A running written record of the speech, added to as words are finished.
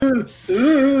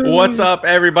What's up,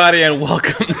 everybody, and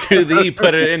welcome to the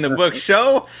Put It in the Book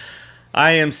show.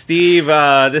 I am Steve.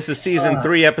 This is season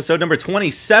 3, episode number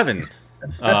 27.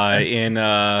 In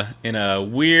a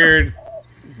weird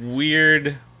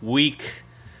week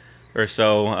or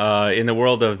so in the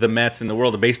world of the Mets, in the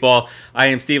world of baseball. I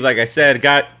am Steve, like I said.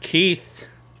 Got Keith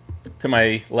to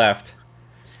my left.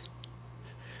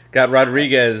 Got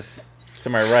Rodriguez to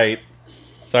my right.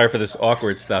 Sorry for this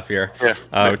awkward stuff here.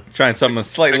 Yeah. Trying something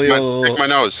slightly... Pick my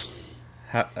nose.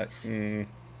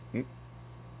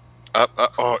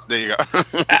 Oh, there you go.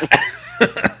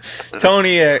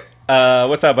 Tony,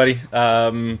 what's up, buddy?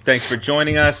 Thanks for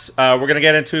joining us. We're going to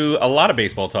get into a lot of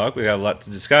baseball talk. We got a lot to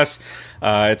discuss.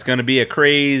 It's going to be a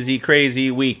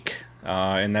crazy week.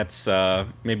 And that's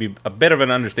maybe a bit of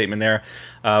an understatement there.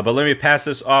 But let me pass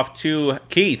this off to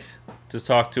Keith to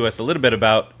talk to us a little bit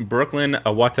about Brooklyn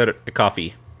Water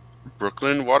Coffee.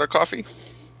 Brooklyn Water Coffee?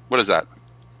 What is that?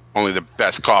 Only the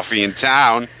best coffee in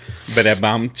town.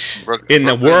 In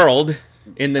the world,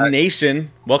 in the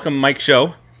nation. Welcome, Mike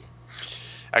Show.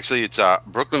 Actually, it's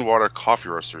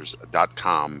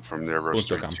BrooklynWaterCoffeeRoasters.com, from their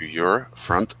roaster to your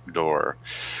front door.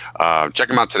 Check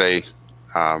them out today.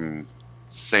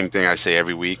 Same thing I say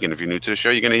every week, and if you're new to the show,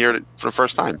 you're going to hear it for the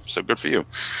first time. So good for you.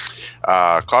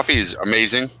 Coffee is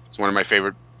amazing. It's one of my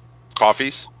favorite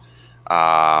coffees.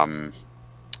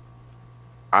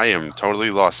 I am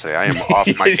totally lost today. I am off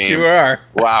my game. You are.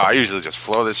 Wow, I usually just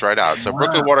flow this right out. So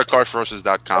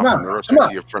BrooklynWaterCoffeeRoasters.com, from the roaster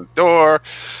to your front door.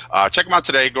 Check them out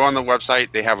today. Go on the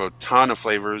website. They have a ton of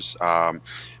flavors.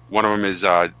 One of them is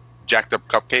Jacked Up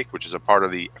Cupcake, which is a part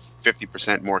of the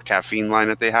 50% more caffeine line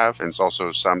that they have. And it's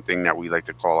also something that we like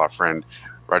to call our friend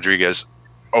Rodriguez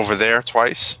over there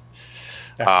twice.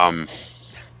 Oh,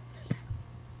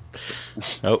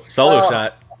 solo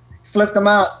shot. Flipped them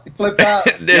out. He flipped out.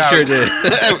 This sure did.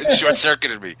 It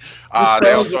short-circuited me.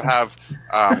 They also have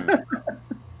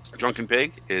Drunken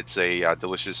Pig. It's a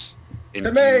delicious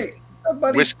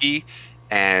whiskey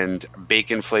and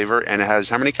bacon flavor. And it has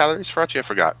how many calories, Fratchi? I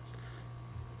forgot.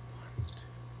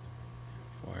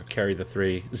 Carry the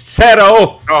 3.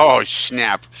 Zero! Oh,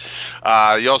 snap.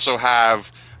 You also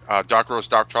have Dark Roast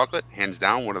Dark Chocolate. Hands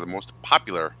down, one of the most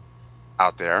popular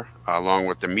out there, along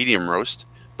with the Medium Roast.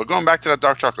 But going back to that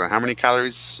dark chocolate, how many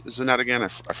calories is in that again? I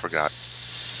forgot.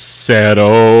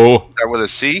 Zero. Is that with a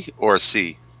C or a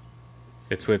C?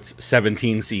 It's with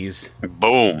 17 C's.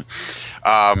 Boom.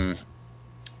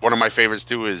 One of my favorites,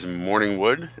 too, is Morning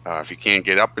Wood. If you can't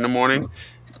get up in the morning,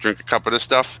 drink a cup of this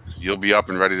stuff, you'll be up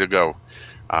and ready to go.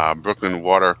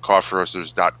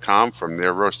 BrooklynWaterCoffeeRoasters.com, from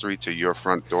their roastery to your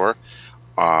front door.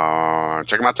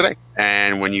 Check them out today.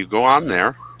 And when you go on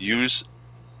there, use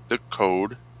the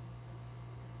code...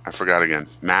 I forgot again.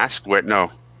 Mask? Wait,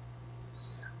 no.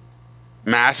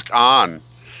 Mask on.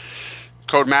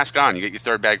 Code mask on. You get your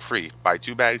third bag free. Buy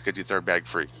 2 bags, get your third bag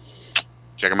free.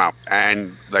 Check them out.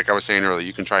 And like I was saying earlier,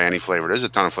 you can try any flavor. There's a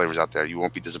ton of flavors out there. You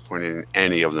won't be disappointed in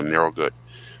any of them. They're all good.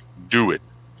 Do it.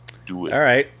 Do it. All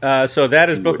right. So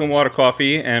that is Brooklyn Water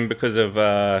Coffee. And because of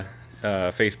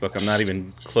Facebook, I'm not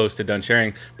even close to done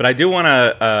sharing. But I do want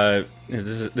to...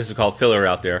 this is called filler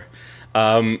out there.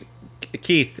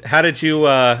 Keith, how did you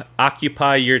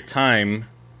occupy your time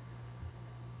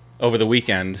over the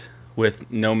weekend with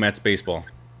no Mets baseball?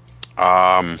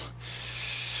 Lots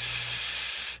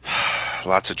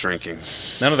of drinking.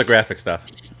 None of the graphic stuff.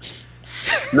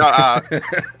 No, I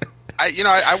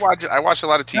watch a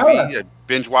lot of TV. I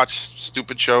binge watch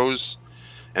stupid shows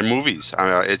and movies.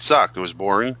 It sucked. It was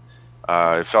boring.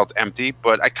 It felt empty.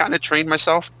 But I kind of trained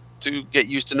myself to get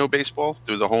used to no baseball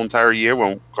through the whole entire year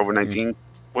when COVID-19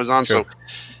 was on. Sure. So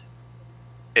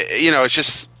it's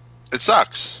just, it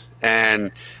sucks.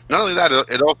 And not only that,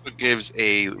 it also gives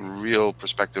a real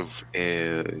perspective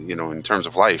in terms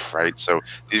of life, right? So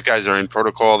these guys are in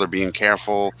protocol, they're being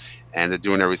careful, and they're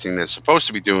doing everything they're supposed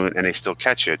to be doing, and they still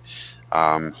catch it.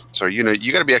 So you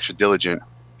got to be extra diligent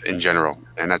in general,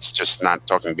 and that's just not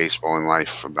talking baseball in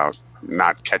life about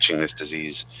not catching this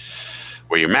disease.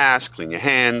 Wear your mask, clean your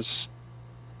hands,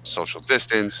 social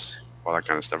distance, all that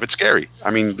kind of stuff. It's scary. I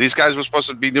mean, these guys were supposed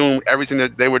to be doing everything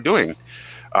that they were doing,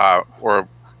 I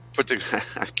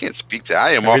can't speak to. I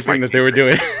am everything off my. They were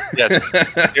doing. Yes,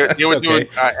 they were doing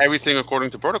everything according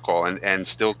to protocol, and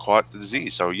still caught the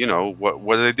disease. So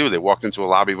what did they do? They walked into a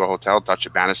lobby of a hotel, touched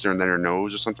a banister, and then their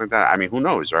nose or something like that. I mean, who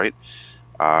knows, right?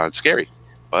 It's scary,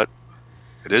 but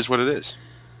it is what it is.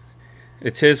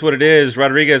 It is what it is.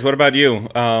 Rodriguez, what about you?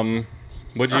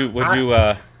 What'd you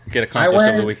get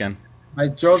accomplished over the weekend? I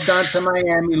drove down to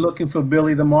Miami looking for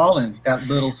Billy the Marlin, that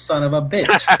little son of a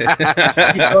bitch.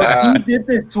 He did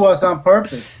this to us on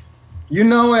purpose. You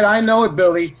know it. I know it,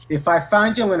 Billy. If I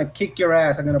find you, I'm going to kick your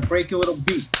ass. I'm going to break your little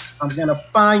beak. I'm going to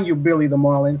find you, Billy the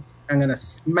Marlin. I'm going to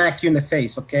smack you in the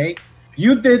face, okay?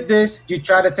 You did this. You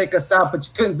tried to take us out, but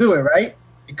you couldn't do it, right?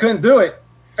 You couldn't do it.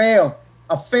 Failed.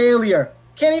 A failure.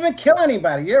 Can't even kill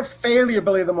anybody. You're a failure,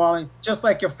 Billy the Marlin, just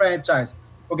like your franchise.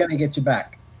 We're going to get you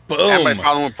back. Boom. And by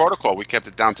following protocol, we kept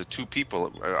it down to 2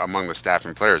 people among the staff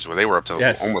and players, where they were up to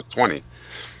almost 20.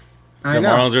 I The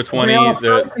know. Marlins are 20. We all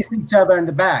focused each other in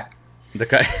the back.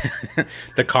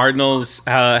 The Cardinals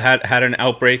had an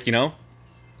outbreak, you know.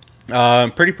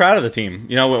 I'm pretty proud of the team.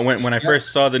 You know, when I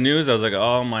first saw the news, I was like,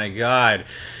 "Oh my god,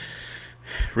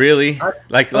 really?"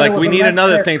 Like we need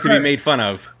another thing to be made fun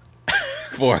of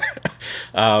for.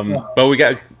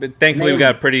 But thankfully we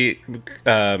got through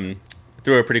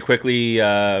it pretty quickly.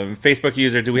 Facebook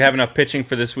user, do we have enough pitching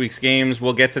for this week's games?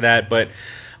 We'll get to that, but.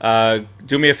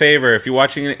 Do me a favor, if you're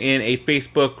watching it in a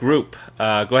Facebook group, go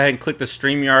ahead and click the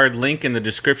StreamYard link in the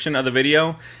description of the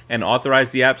video and authorize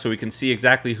the app so we can see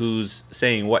exactly who's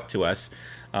saying what to us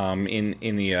in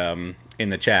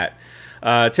the chat.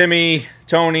 Timmy,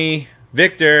 Tony,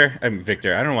 Victor, I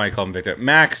don't know why I call him Victor.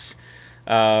 Max,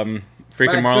 freaking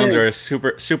Marlins are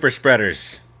super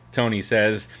spreaders. Tony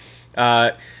says.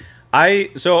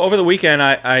 So over the weekend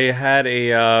I had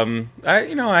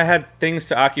I had things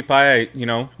to occupy.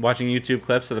 Watching YouTube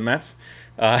clips of the Mets.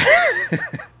 I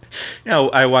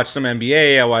watched some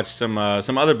NBA. I watched some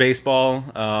other baseball.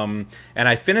 And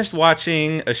I finished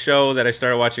watching a show that I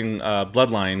started watching,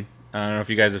 Bloodline. I don't know if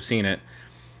you guys have seen it.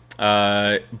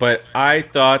 But I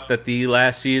thought that the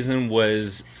last season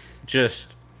was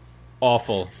just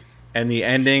awful, and the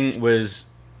ending was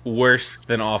worse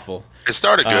than awful. It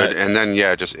started good, and then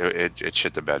it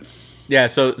shit the bed. Yeah,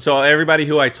 so everybody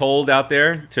who I told out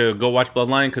there to go watch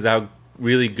Bloodline because how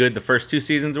really good the first 2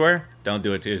 seasons were, don't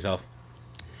do it to yourself.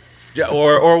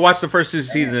 Or watch the first 2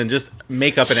 seasons and just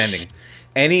make up an ending.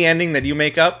 Any ending that you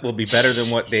make up will be better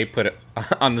than what they put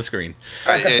on the screen.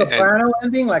 Like a Soprano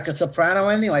ending,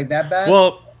 like that bad?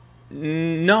 Well,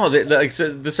 no,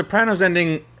 the Sopranos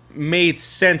ending made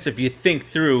sense if you think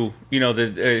through,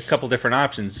 a couple different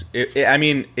options.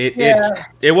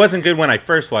 It wasn't good when I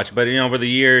first watched, but over the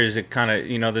years it kind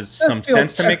of there's some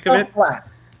sense to make of it. Flat.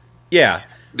 Yeah,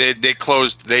 they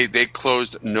closed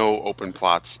no open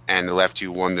plots and they left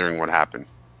you wondering what happened.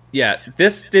 Yeah,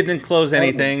 this didn't close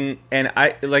anything, and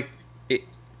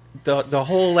the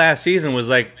whole last season was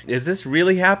like, is this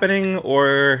really happening,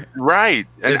 or right?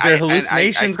 Is there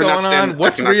hallucinations going on?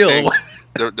 What's real?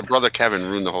 The brother Kevin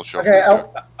ruined the whole show.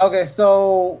 Okay,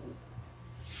 so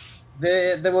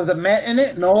there was a Met in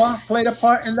it. Noah played a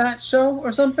part in that show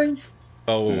or something.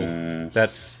 Oh,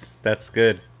 that's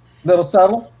good. Little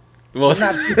subtle. Well, it's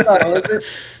not too subtle, is it?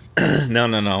 No.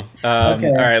 Okay.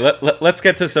 All right, let's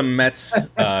get to some Mets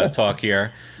talk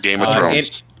here. Game of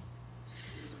Thrones.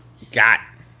 Game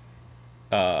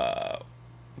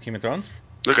of Thrones?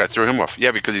 Look, I threw him off. Yeah,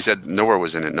 because he said Noah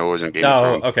was in it. Noah was in Game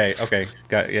of Thrones. Okay.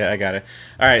 I got it.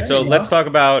 All right, so let's talk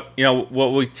about,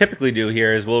 what we typically do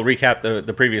here is we'll recap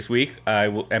the previous week. I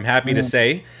am happy to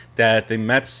say that the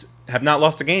Mets have not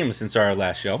lost a game since our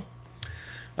last show.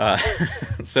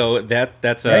 So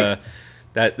that's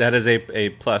that is a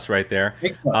plus right there.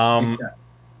 Big plus,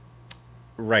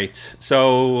 right.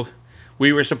 So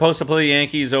we were supposed to play the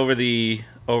Yankees over the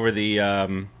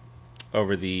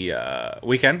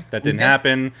weekend. That didn't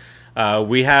happen.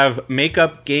 We have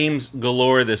makeup games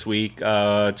galore this week.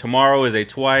 Tomorrow is a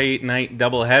twilight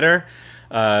doubleheader.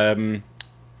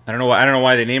 I don't know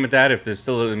why they name it that. If there's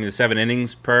still the 7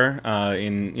 innings per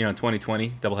in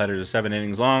 2020, doubleheaders are 7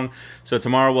 innings long. So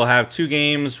tomorrow we'll have 2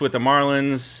 games with the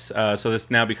Marlins. So this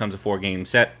now becomes a 4-game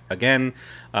set again.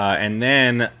 And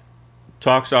then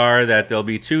talks are that there'll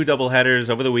be 2 doubleheaders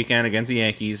over the weekend against the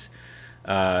Yankees.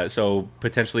 So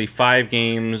potentially 5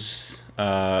 games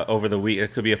over the week.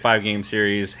 It could be a 5-game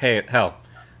series. Hey, hell,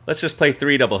 let's just play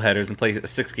 3 doubleheaders and play a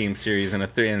 6-game series in a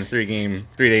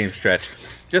 3-game stretch.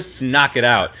 Just knock it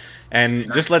out, and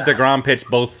just let DeGrom pitch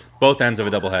both ends of a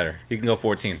doubleheader. He can go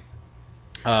 14.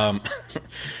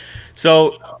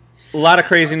 So a lot of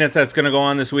craziness that's going to go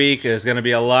on this week. There's going to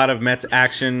be a lot of Mets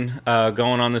action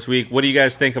going on this week. What do you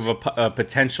guys think of a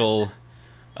potential,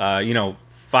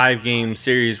 5-game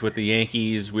series with the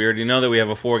Yankees? We already know that we have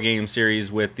a 4-game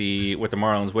series with the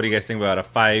Marlins. What do you guys think about a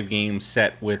 5-game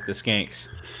set with the Skanks?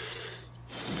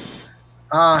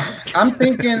 I'm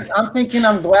thinking.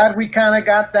 I'm glad we kind of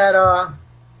got that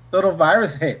little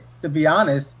virus hit. To be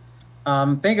honest,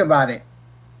 think about it.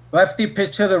 Lefty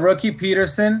pitched to the rookie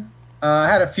Peterson.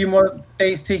 Had a few more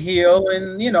days to heal,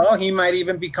 and he might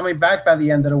even be coming back by the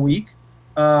end of the week.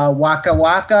 Waka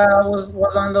was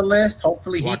on the list.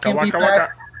 Hopefully he can be back.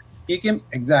 He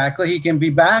can be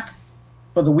back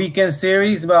for the weekend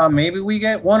series. Maybe we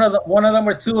get one of them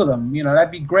or two of them.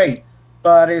 That'd be great.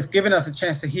 But it's giving us a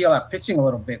chance to heal our pitching a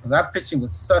little bit, because our pitching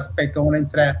was suspect going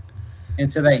into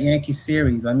that Yankee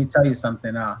series. Let me tell you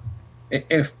something.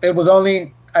 If it was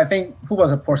only, I think, who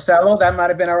was it, Porcello, that might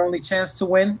have been our only chance to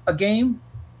win a game.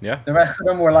 Yeah. The rest of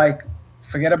them were like,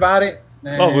 forget about it.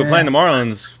 Well, we're playing the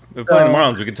Marlins.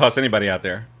 We can toss anybody out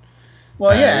there.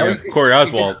 Well, yeah. Corey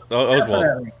Oswald.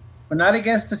 Definitely. But not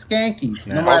against the Skankies.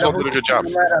 Yeah. Oswald did a good job.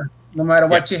 No matter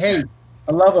what you hate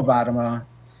or love about them,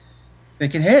 they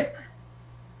can hit.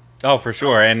 Oh, for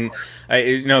sure. And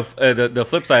the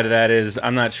flip side of that is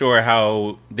I'm not sure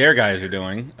how their guys are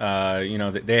doing.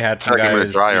 They had some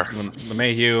guys,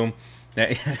 LeMahieu,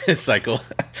 cycle.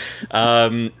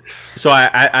 So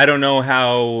I don't know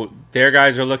how their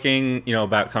guys are looking.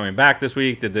 About coming back this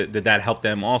week. Did that help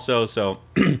them also? So,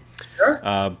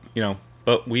 Sure.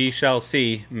 But we shall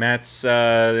see. Matt's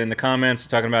in the comments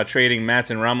talking about trading Matz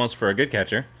and Ramos for a good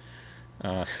catcher.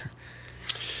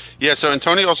 Yeah, so and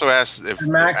Tony also asked if,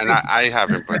 and I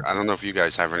haven't, but I don't know if you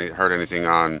guys have heard anything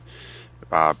on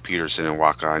Peterson and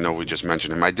Waka. I know we just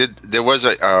mentioned him. There was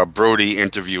a Brody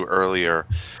interview earlier,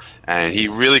 and he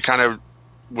really kind of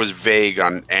was vague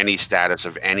on any status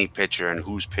of any pitcher and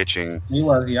who's pitching. He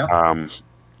was, yeah.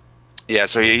 Yeah,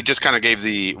 so he just kind of gave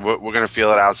we're going to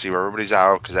feel it out, see where everybody's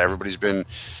out, because everybody's been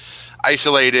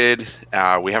isolated.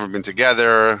 We haven't been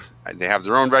together. They have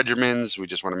their own regimens. We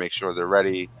just want to make sure they're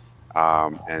ready.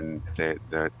 And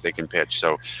they can pitch.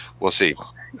 So we'll see.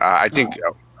 I think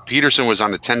Peterson was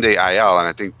on a 10-day IL, and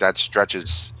I think that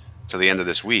stretches to the end of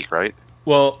this week, right?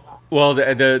 Well,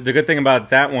 the good thing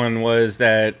about that one was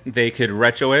that they could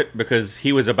retro it because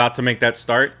he was about to make that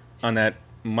start on that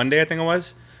Monday, I think it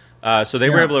was. So they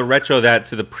were able to retro that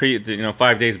to the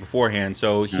 5 days beforehand.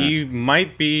 So he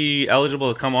might be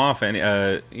eligible to come off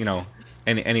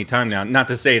any time now. Not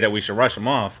to say that we should rush him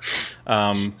off,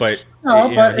 but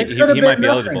he might be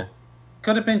eligible.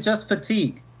 Could have been just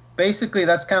fatigue. Basically,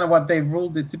 that's kind of what they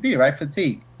ruled it to be, right?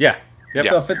 Fatigue. Yeah. Yep.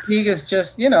 So fatigue is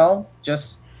just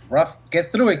rough.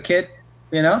 Get through it, kid.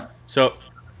 So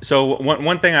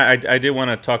one thing I did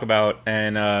want to talk about,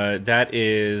 and that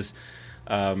is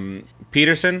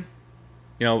Peterson.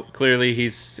 Clearly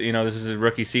he's, this is his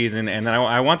rookie season, and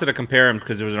I wanted to compare him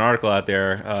because there was an article out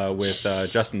there with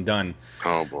Justin Dunn.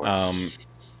 Oh, boy.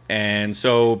 And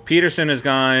so Peterson has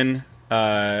gone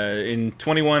in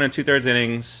 21 and 2/3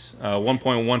 innings,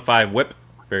 1.15 WHIP,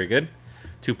 very good,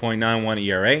 2.91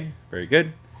 ERA, very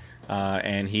good,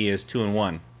 and he is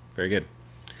 2-1, very good.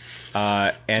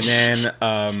 And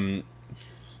then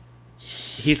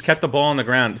he's kept the ball on the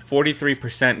ground,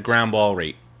 43% ground ball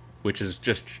rate, which is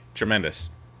just tremendous,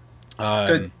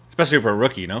 especially for a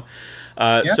rookie,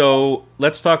 So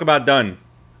let's talk about Dunn.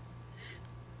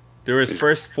 Through his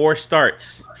first 4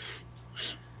 starts,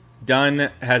 Dunn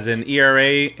has an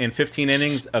ERA in 15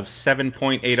 innings of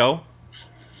 7.80.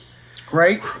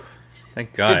 Great.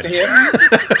 Thank God. Good to hear.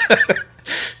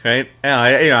 Right?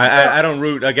 Yeah, I don't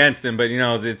root against him, but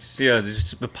it's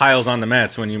just the piles on the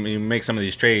Mets when you make some of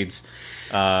these trades.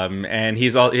 And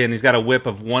he's got a WHIP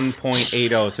of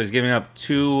 1.80, so he's giving up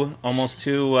almost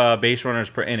two base runners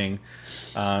per inning.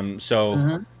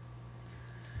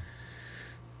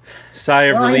 Sigh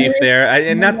of relief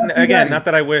there. Not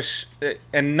that I wish,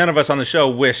 and none of us on the show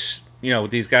wish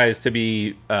these guys to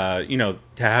be to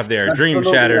have their dreams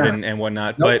shattered and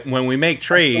whatnot. Nope. But when we make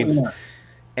trades.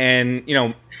 And,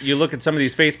 you look at some of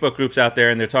these Facebook groups out there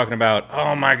and they're talking about,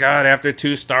 oh, my God, after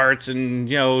 2 starts and,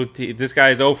 this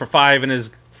guy's 0 for 5 in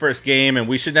his first game and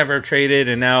we should never have traded.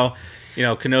 And now,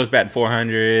 Cano's batting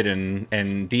 400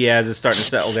 and Diaz is starting to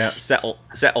settle down.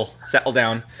 Settle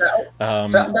down,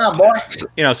 boy.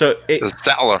 So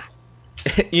settler.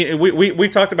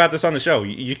 We've talked about this on the show.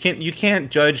 You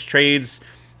can't judge trades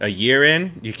a year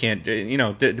in. You can't,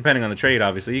 depending on the trade,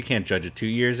 obviously, you can't judge it 2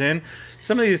 years in.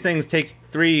 Some of these things take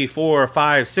 3, 4,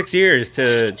 5, 6 years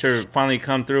to finally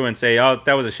come through and say, oh,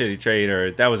 that was a shitty trade or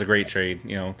that was a great trade.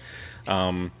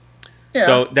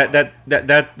 So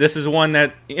that this is one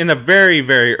that in the very,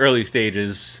 very early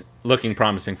stages looking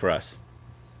promising for us.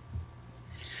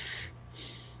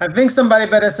 I think somebody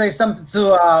better say something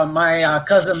to my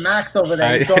cousin Max over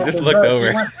there. I just looked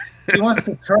over. He wants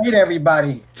to trade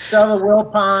everybody. Sell the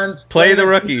Wilpons. Play the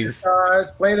rookies.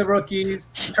 Stars, play the rookies.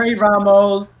 Trade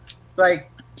Ramos.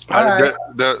 Like, all right.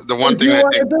 The one if thing you I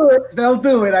want think to do it, they'll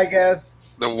do it, I guess.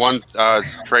 The one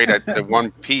trade, the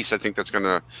one piece I think that's going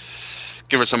to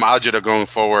give us some agita going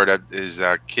forward is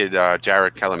kid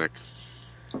Jarred Kelenic.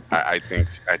 I think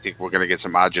we're going to get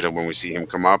some agita when we see him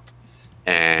come up,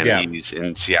 and he's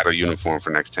in Seattle uniform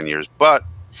for the next 10 years. But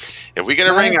If we get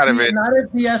a ring out of it, not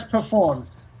if Diaz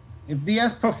performs. If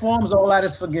Diaz performs, all that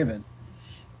is forgiven.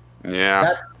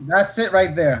 Yeah, that's it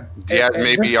right there. Diaz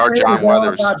may be our John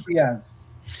Weathers.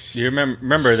 You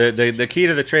remember the key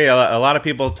to the trade? A lot of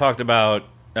people talked about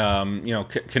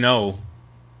Cano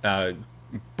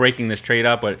breaking this trade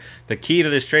up, but the key to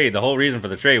this trade, the whole reason for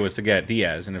the trade was to get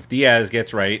Diaz, and if Diaz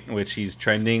gets right, which he's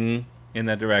trending in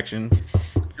that direction,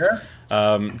 sure.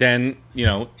 Then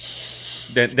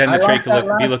the trade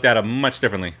could be looked at much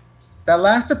differently. That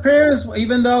last appearance,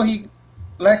 even though he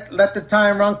let the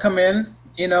time run come in,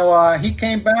 he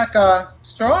came back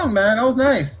strong, man. That was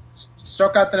nice.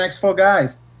 Struck out the next 4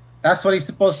 guys. That's what he's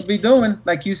supposed to be doing.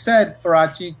 Like you said,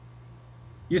 Farachi,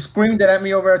 you screamed it at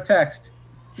me over a text.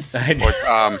 David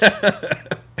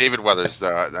Weathers.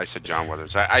 I said John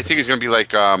Weathers. I think he's going to be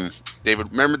like David.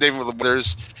 Remember David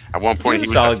Weathers? At one point, he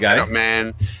was a solid guy,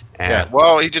 man. And,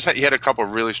 well, he had a couple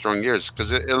of really strong years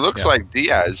because it looks like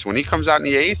Diaz, when he comes out in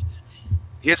the 8th,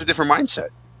 he has a different mindset.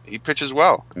 He pitches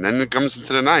well, and then it comes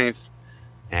into the 9th,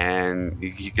 and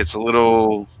he gets a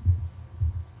little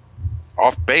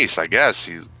off base, I guess.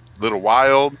 He's a little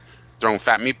wild, throwing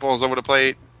fat meatballs over the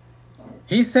plate.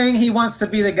 He's saying he wants to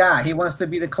be the guy. He wants to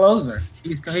be the closer.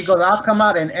 He goes, I'll come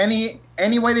out in any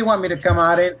way they want me to come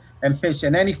out in and pitch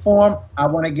in any form. I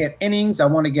want to get innings. I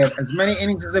want to get as many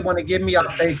innings as they want to give me. I'll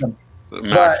take them.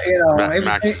 Max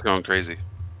is going crazy.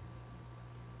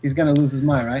 He's going to lose his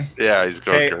mind, right? Yeah, he's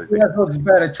going crazy. That looks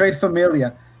better. Trade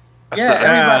Familia. Yeah,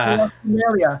 everybody wants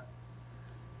Familia.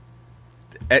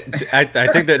 I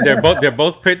think that they're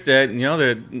both pitched.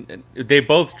 They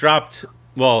both dropped.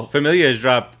 Well, Familia has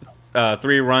dropped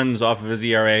 3 runs off of his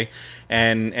ERA,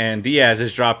 and Diaz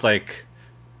has dropped like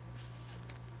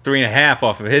 3.5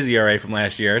 off of his ERA from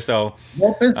last year. So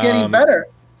bullpen's getting better.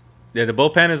 Yeah, the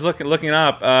bullpen is looking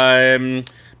up.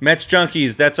 Mets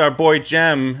Junkies, that's our boy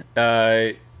Jem.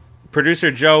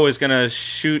 Producer Joe is going to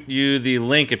shoot you the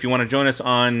link if you want to join us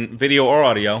on video or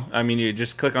audio. I mean, you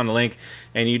just click on the link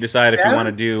and you decide if you want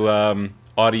to do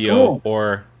audio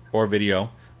or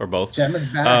video or both. Jem is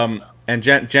back. And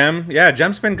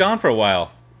Jem's been gone for a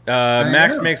while.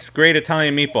 Max makes great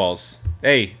Italian meatballs.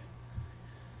 Hey,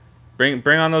 bring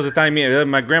on those Italian meatballs.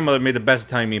 My grandmother made the best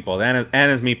Italian meatballs.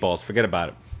 Anna's meatballs. Forget about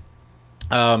it.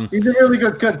 He's a really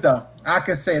good cook, though. I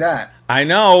can say that. I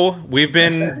know. We've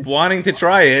been wanting to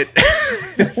try it.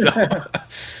 So,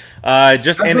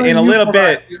 just in a little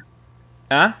bit.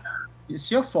 Huh? It's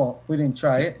your fault we didn't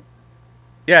try it.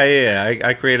 Yeah.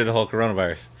 I created the whole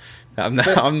coronavirus. I'm the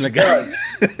guy.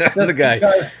 I'm the guy.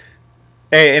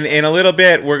 Hey, in a little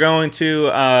bit, we're going to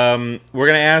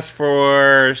ask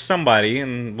for somebody,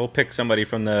 and we'll pick somebody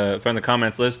from the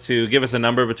comments list to give us a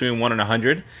number between 1 and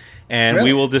 100, and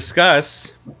we will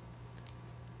discuss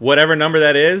whatever number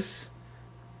that is.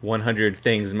 100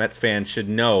 things Mets fans should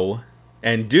know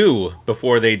and do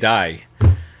before they die.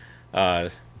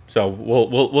 So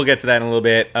we'll get to that in a little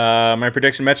bit. My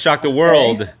prediction: Mets shock the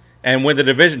world and win the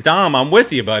division. Dom, I'm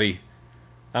with you, buddy.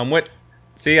 I'm with.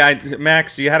 See,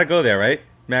 Max, you had to go there, right?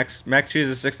 Max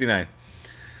chooses 69.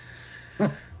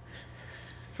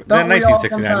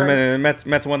 1969.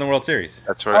 Mets won the World Series.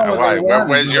 That's right.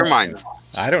 Where's your mind?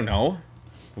 I don't know.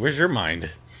 Where's your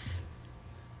mind?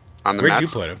 On the Where'd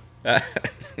Mets? you put him? All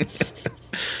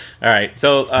right,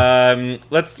 so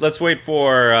let's wait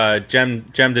for Jem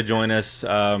to join us,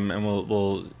 and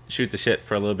we'll shoot the shit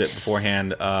for a little bit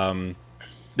beforehand.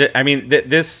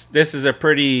 This is a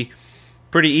pretty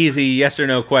easy yes or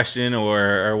no question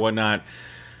or whatnot.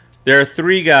 There are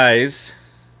 3 guys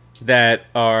that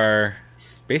are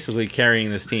basically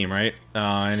carrying this team, right?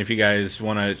 And if you guys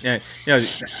want to,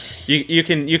 you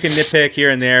can nitpick here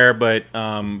and there, but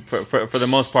for the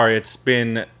most part, it's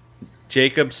been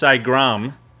Jacob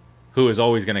Saigram, who is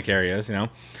always going to carry us.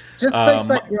 Just say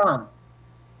Saigram.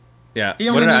 Yeah.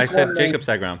 What did I said? Jacob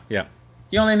Saigram. Yeah.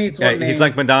 He only needs one name. He's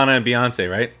like Madonna and Beyonce,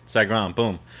 right? Saigram.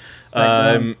 Boom.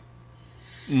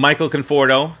 Michael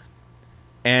Conforto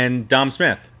and Dom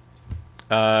Smith.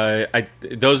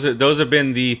 Those have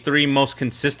been the 3 most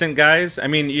consistent guys. I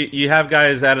mean, you have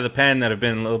guys out of the pen that have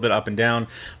been a little bit up and down,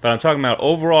 but I'm talking about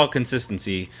overall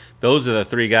consistency. Those are the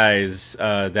 3 guys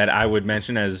that I would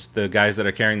mention as the guys that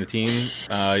are carrying the team.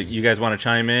 You guys want to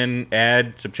chime in,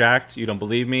 add, subtract? You don't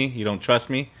believe me? You don't trust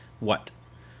me? What?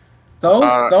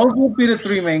 Those will be the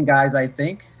 3 main guys, I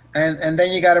think. And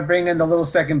then you got to bring in the little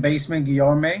second baseman,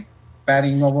 Guillorme,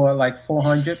 batting over like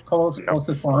 400, close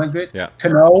to 400. Yeah.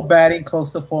 Cano batting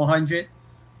close to 400.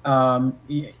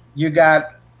 You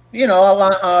got,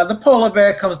 the polar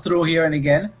bear comes through here and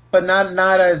again, but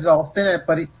not as often.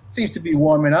 But it seems to be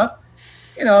warming up.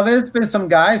 There's been some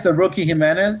guys, the rookie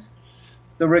Jimenez,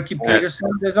 the Ricky Yeah. Peterson.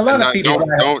 There's a lot of people.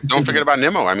 Don't forget about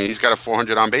Nimmo. I mean, he's got a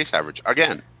 400 on base average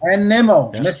again. And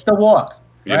Nimmo, Mr. Walk,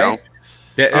 You know,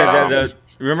 right?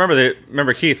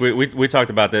 Remember Keith, we talked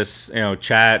about this,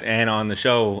 chat and on the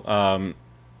show.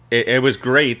 It was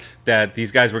great that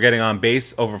these guys were getting on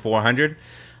base over 400,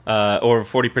 over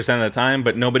 40% of the time,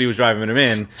 but nobody was driving them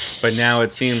in. But now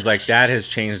it seems like that has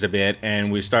changed a bit,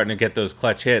 and we're starting to get those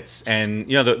clutch hits. And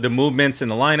the movements in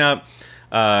the lineup,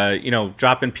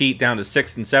 dropping Pete down to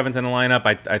 6th and 7th in the lineup,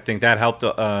 I think that helped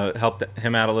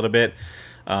him out a little bit.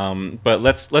 But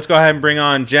let's go ahead and bring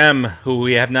on Jem, who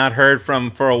we have not heard from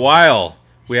for a while.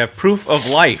 We have proof of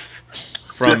life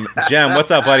from Jem. What's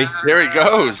up, buddy? There he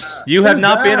goes. You have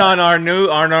not been on our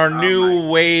new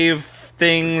wave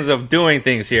things of doing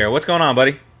things here. What's going on,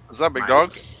 buddy? What's up, big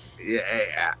dog?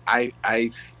 Yeah, I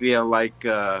feel like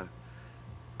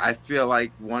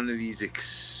one of these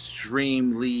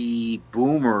extremely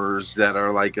boomers that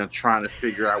are like trying to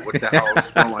figure out what the hell is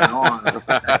going on with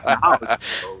the technology.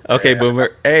 Okay,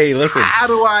 boomer. Hey, listen. How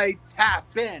do I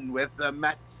tap in with the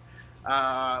Mets?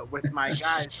 With my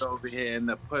guys over here and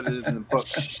Put It in the Book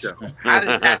show. How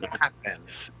does that happen?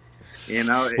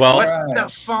 What's the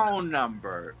phone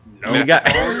number? No phone number?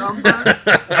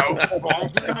 No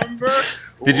phone number?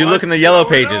 Did you look in the yellow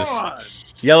pages?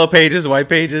 Yellow pages, white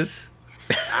pages?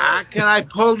 Can I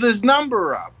pull this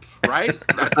number up? Right?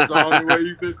 That's the only way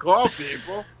you can call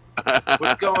people.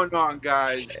 What's going on,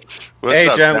 guys? Hey,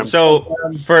 Jem. So,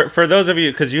 for those of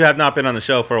you, because you have not been on the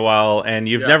show for a while, and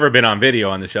you've never been on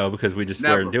video on the show because we just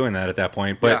weren't doing that at that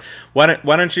point. But why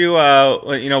don't you?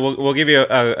 We'll give you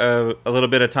a little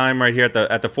bit of time right here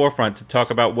at the forefront to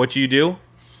talk about what you do,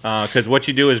 because what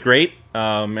you do is great,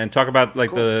 and talk about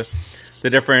like the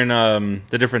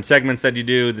different segments that you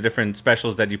do, the different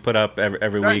specials that you put up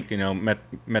every week.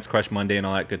 Mets Crush Monday and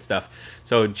all that good stuff.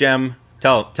 So, Jem,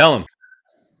 tell them.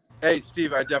 Hey,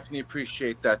 Steve, I definitely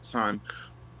appreciate that time.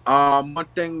 One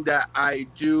thing that I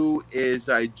do is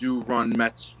I do run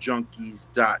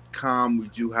MetsJunkies.com. We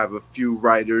do have a few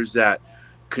writers that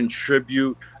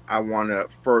contribute. I want to,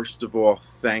 first of all,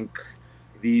 thank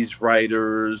these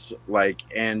writers like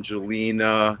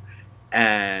Angelina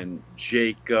and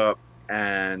Jacob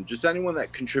and just anyone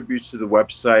that contributes to the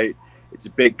website. It's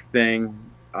a big thing.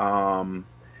 As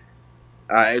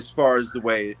far as the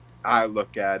way I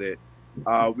look at it,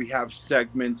 we have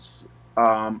segments.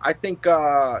 I think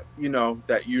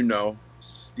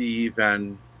Steve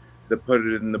and the Put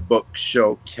It in the Book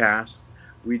show cast.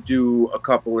 We do a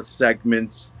couple of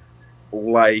segments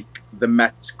like the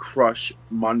Mets Crush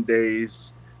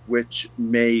Mondays, which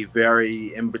may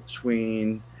vary in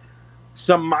between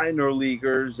some minor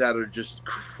leaguers that are just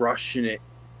crushing it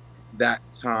that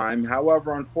time.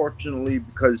 However, unfortunately,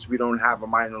 because we don't have a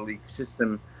minor league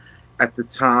system at the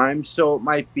time, so it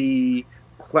might be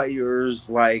players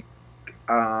like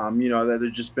that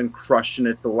have just been crushing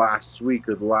it the last week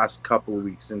or the last couple of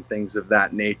weeks and things of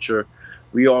that nature.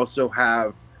 We also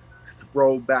have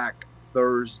Throwback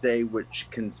Thursday, which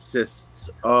consists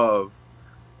of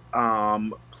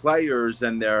players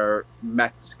and their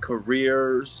Mets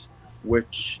careers,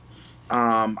 which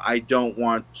I don't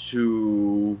want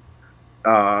to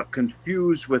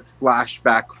confuse with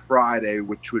Flashback Friday,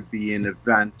 which would be an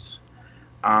event.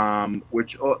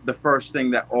 Which the first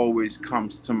thing that always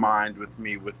comes to mind with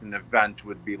me with an event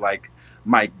would be like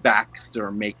Mike Baxter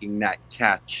making that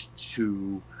catch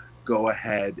to go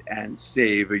ahead and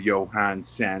save a Johan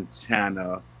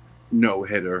Santana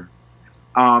no-hitter.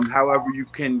 However, you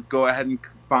can go ahead and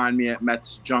find me at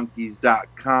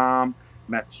MetsJunkies.com,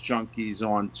 Mets Junkies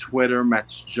on Twitter,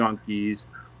 Mets Junkies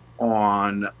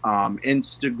on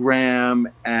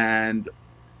Instagram, and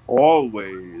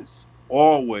always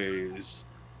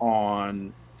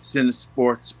on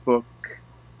Cinesportsbook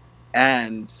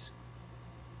and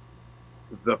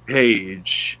the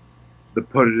page, the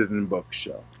Put It in the Book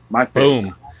show. My favorite.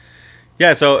 Boom.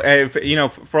 Yeah, so if,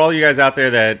 for all you guys out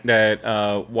there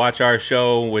that watch our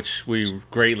show, which we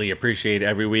greatly appreciate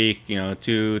every week,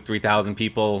 2,000-3,000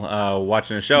 people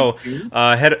watching the show,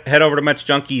 head over to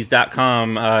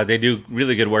MetsJunkies.com. They do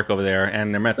really good work over there,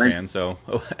 and they're Mets fans. So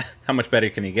how much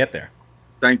better can you get there?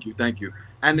 Thank you.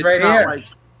 And it's right not here. like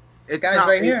it's Guys, not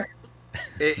right here.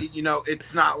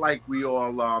 It's not like we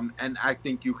all and I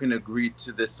think you can agree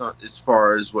to this as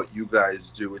far as what you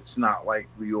guys do. It's not like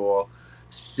we all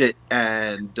sit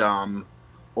and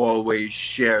always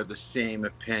share the same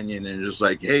opinion and just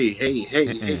like hey.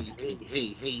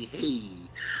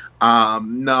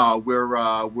 No,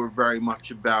 we're very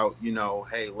much about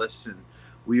hey, listen,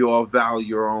 we all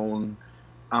value our own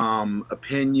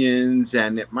opinions,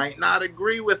 and it might not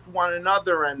agree with one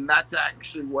another, and that's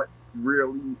actually what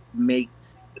really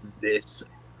makes the it's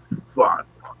fun.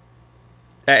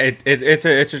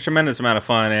 It's a tremendous amount of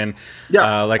fun, and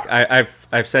Yeah. like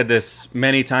I've said this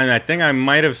many times. I think I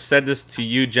might have said this to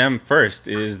you, Jem, first.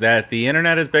 Is that the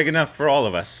internet is big enough for all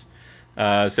of us?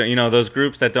 So those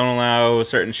groups that don't allow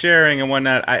certain sharing and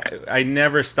whatnot. I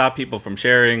never stop people from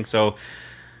sharing. So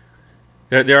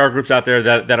there are groups out there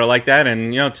that are like that,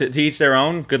 and to each their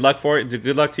own. Good luck for it.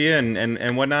 Good luck to you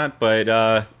and whatnot.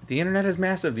 But the internet is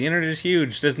massive. The internet is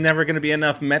huge. There's never going to be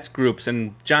enough Mets groups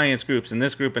and Giants groups and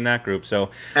this group and that group. So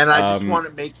And I just want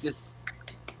to make this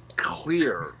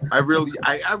clear. I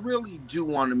really do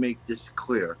want to make this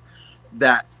clear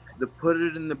that the Put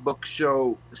It in the Book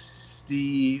show,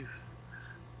 Steve,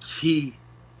 Keith,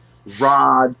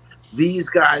 Rod, these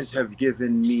guys have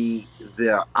given me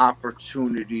the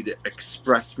opportunity to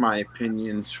express my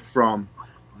opinions from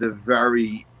the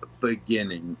very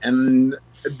beginning. And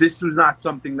this was not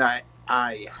something that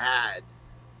I had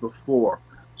before.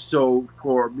 So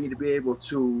for me to be able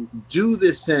to do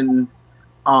this in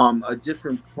a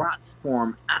different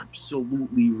platform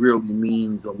absolutely really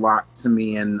means a lot to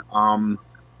me. And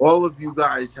all of you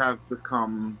guys have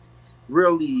become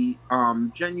really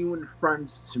genuine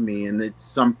friends to me, and it's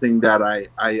something that I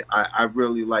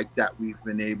really like that we've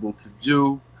been able to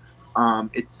do.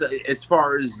 It's as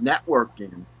far as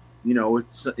networking,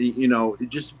 it's it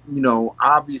just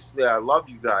obviously I love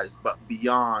you guys, but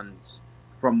beyond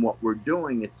from what we're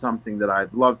doing, it's something that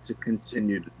I'd love to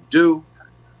continue to do.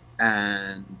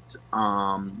 And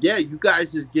yeah, you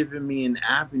guys have given me an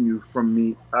avenue from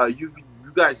me. You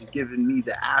guys have given me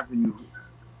the avenue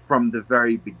from the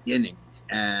very beginning,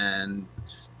 and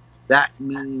that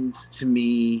means to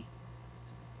me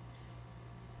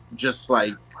just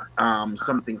like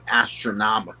something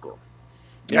astronomical.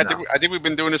 Yeah, I think we've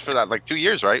been doing this for like 2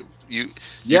 years, right? You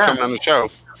Yeah. coming on the show.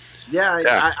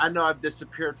 Yeah. I know I've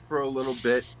disappeared for a little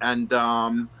bit, and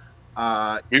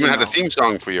We even had a theme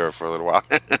song for a little while.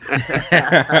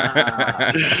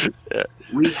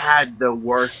 we had the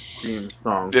worst theme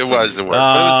song. It was the worst.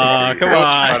 Oh, come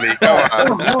on. Funny. Come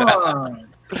on. Come on.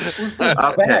 Who's the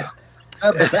best?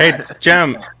 The Hey, best.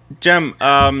 Jem.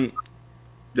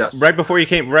 Yes. Right before you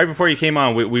came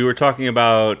on, we were talking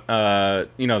about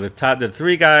the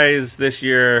three guys this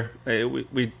year.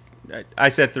 I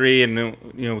said three, and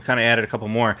we kind of added a couple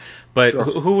more. But Sure.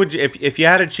 who would you, if you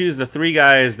had to choose the three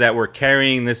guys that were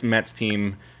carrying this Mets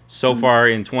team so far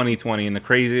in 2020, in the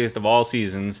craziest of all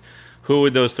seasons, who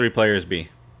would those three players be?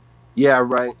 Yeah,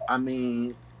 right. I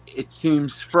mean, it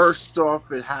seems first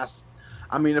off, if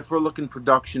we're looking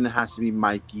production, it has to be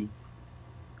Mikey.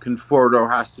 Conforto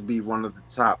has to be one of the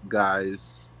top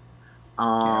guys.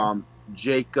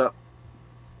 Jacob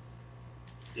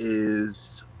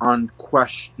is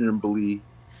unquestionably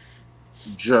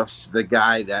just the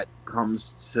guy that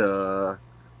comes to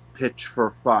pitch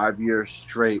for 5 years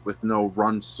straight with no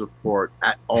run support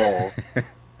at all.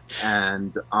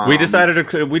 And we decided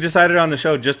on the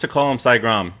show just to call him Cy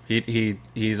Grom.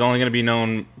 He's only going to be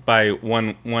known by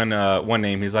one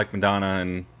name. He's like Madonna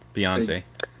and Beyonce.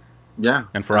 Yeah,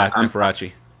 and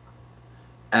Faraci.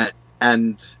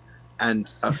 And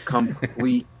a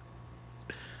complete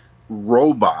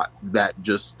robot that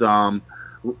just I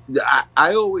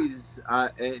always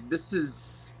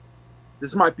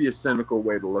this might be a cynical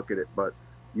way to look at it, but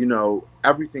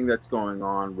everything that's going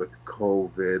on with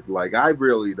COVID, like I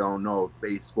really don't know if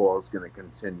baseball is going to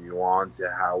continue on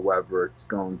to however it's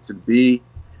going to be.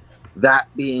 That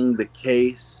being the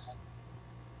case,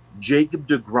 Jacob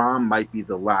deGrom might be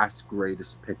the last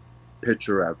greatest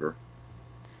pitcher ever.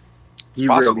 He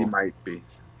really might be.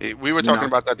 We were talking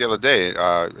about that the other day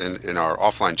in our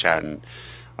offline chat, and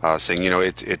saying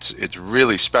it's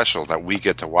really special that we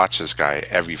get to watch this guy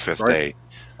every fifth day.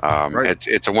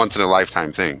 It's a once in a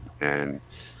lifetime thing, and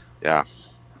yeah.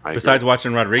 Besides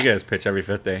watching Rodriguez pitch every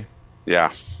fifth day.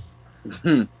 Yeah.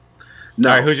 No. All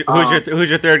right, who's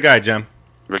your third guy, Jem?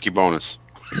 Ricky Bonus.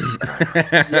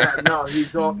 Yeah, no,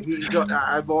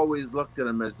 I've always looked at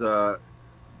him as a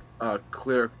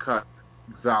clear-cut,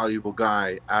 valuable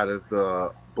guy out of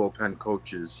the bullpen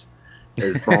coaches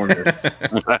as Bonus.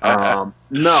 I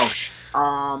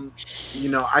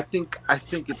think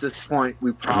at this point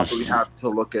we probably have to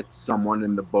look at someone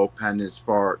in the bullpen as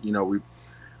far,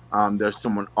 there's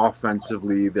someone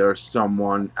offensively, there's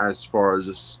someone as far as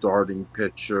a starting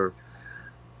pitcher.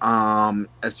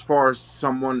 As far as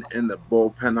someone in the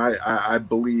bullpen, I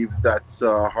believe that's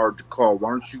hard to call. Why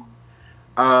don't you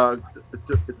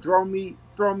throw me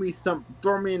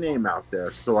a name out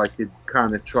there so I could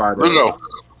kind of try to. Lugo.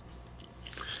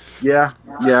 Yeah.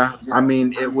 I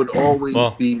mean, it would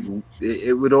always be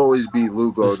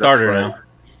Lugo. Starter that's right. now.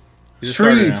 He's a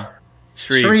starter now.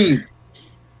 Shreve.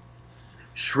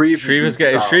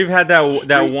 Shreve had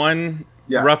that one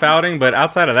Yes. rough outing, but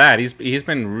outside of that, he's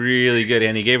been really good,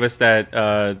 and he gave us that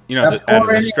out of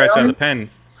the stretch out of the pen.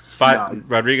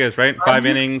 Rodriguez, right? 5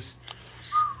 innings.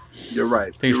 You're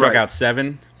right. I think he struck out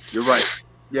 7. You're right.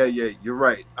 Yeah, you're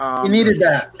right. He needed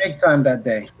that big time that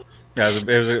day. Yeah, it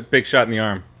was a big shot in the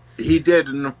arm. He did,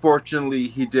 and unfortunately,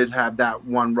 he did have that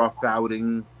one rough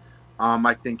outing.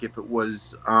 I think if it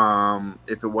wasn't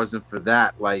for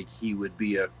that, like, he would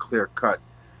be a clear-cut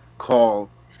call.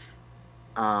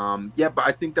 Yeah, but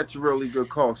I think that's a really good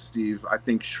call, Steve. I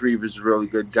think Shreve is a really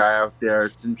good guy out there.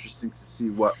 It's interesting to see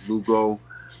what Lugo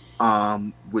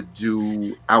would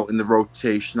do out in the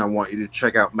rotation. I want you to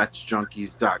check out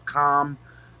MetsJunkies.com.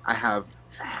 I have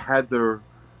Heather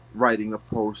writing a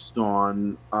post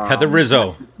on Heather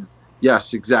Rizzo.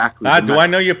 Yes, exactly. Do I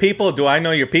know your people? Do I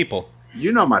know your people?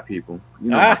 You know my people. You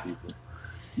know my people.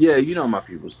 Yeah, you know my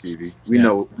people, Stevie. We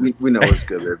know it's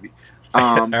good, baby.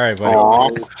 All right,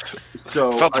 buddy.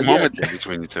 So felt a moment there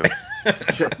between you two.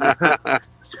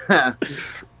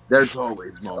 There's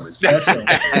always moments. Special. So check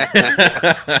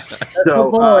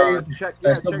out boys.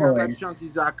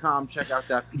 MetsJunkies.com. Check out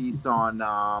that piece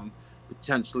on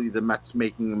potentially the Mets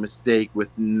making a mistake with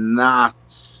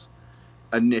not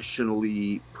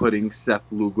initially putting Seth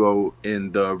Lugo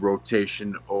in the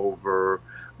rotation over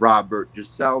Robert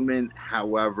Gisselman.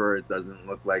 However, it doesn't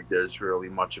look like there's really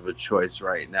much of a choice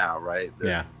right now, right?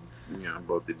 Both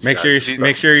of these Make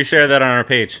guys. sure you share that on our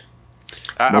page.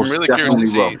 I'm really curious to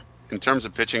see, will. in terms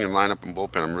of pitching and lineup and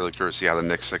bullpen, I'm really curious to see how the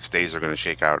next 6 days are going to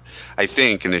shake out. I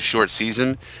think in this short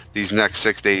season, these next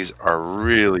 6 days are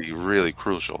really, really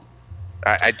crucial.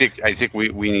 I think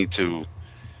we need to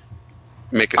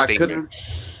make a statement.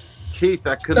 Keith,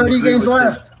 I couldn't 30 agree games with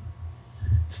left.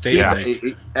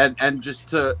 And just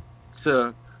to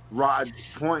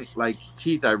Rod's point, like,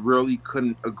 Keith, I really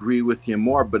couldn't agree with you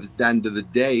more. But at the end of the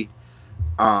day,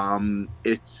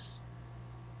 it's,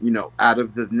 out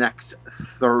of the next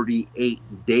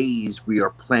 38 days, we are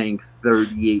playing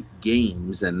 38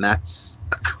 games, and that's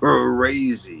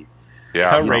crazy.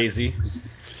 Yeah, crazy.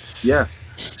 Yeah.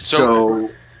 So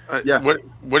yeah.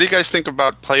 What do you guys think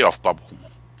about playoff bubble?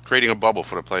 Creating a bubble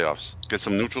for the playoffs. Get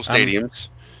some neutral stadiums.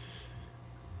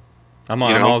 I'm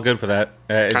all good for that.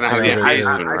 Kind of how the NBA is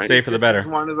doing, right? Safer the better. It's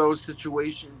one of those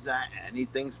situations that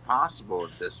anything's possible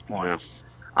at this point. Yeah.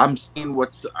 I'm seeing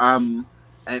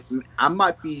and I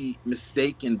might be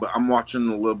mistaken, but I'm watching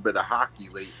a little bit of hockey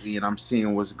lately, and I'm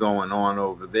seeing what's going on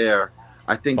over there.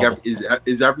 I think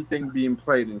is everything being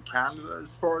played in Canada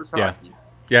as far as hockey?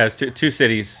 Yeah, it's two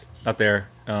cities up there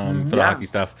for the hockey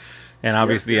stuff. And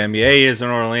obviously the NBA is in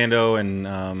Orlando,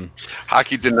 and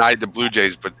hockey denied the Blue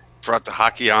Jays, but brought the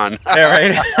hockey on. Yeah,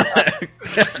 right.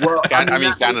 Well,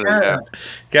 Canada.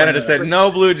 Canada said no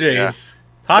Blue Jays. Yeah.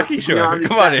 Hockey, sure.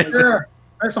 Come on in. Yeah,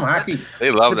 there's some hockey.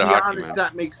 They love the hockey. To be honest,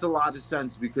 that makes a lot of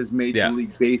sense because Major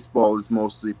League Baseball is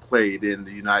mostly played in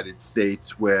the United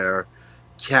States, where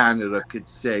Canada could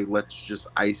say, let's just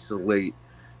isolate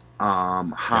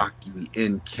hockey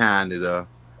in Canada.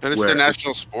 And it's their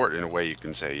national sport in a way, you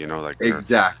can say, like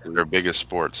their biggest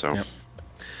sport. So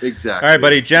exactly. All right,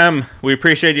 buddy, Jem, we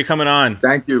appreciate you coming on.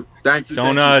 Thank you.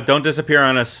 Don't disappear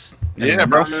on us. Yeah,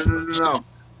 bro. No.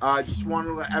 I just want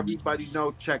to let everybody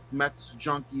know, check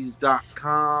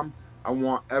MetsJunkies.com. I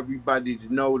want everybody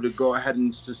to know to go ahead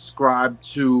and subscribe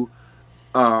to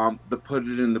the Put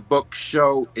It in the Book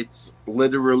show. It's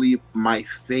literally my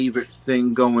favorite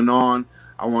thing going on.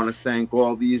 I want to thank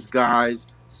all these guys,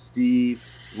 Steve,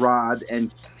 Rod,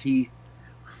 and Keith,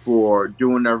 for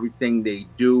doing everything they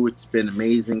do. It's been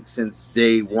amazing since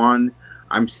day one.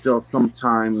 I'm still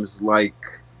sometimes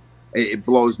it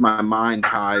blows my mind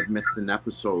how I've missed an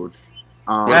episode.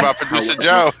 What about Producer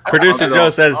Joe? Producer Joe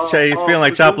says he's feeling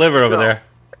like chopped liver over there.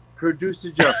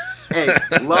 Producer Joe. Hey,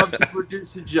 love the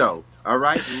Producer Joe. All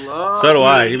right? So do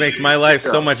I. He makes my life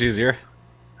so much easier.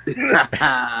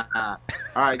 All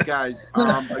right, guys.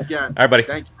 Again, all right, buddy.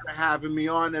 Thank you for having me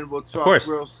on, and we'll talk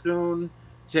real soon.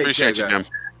 Appreciate you, Jim.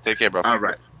 Take care, bro. All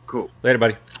right, cool. Later,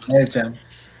 buddy. Hey, Jim.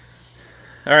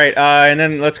 All right, and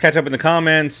then let's catch up in the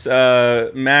comments.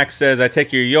 Max says, I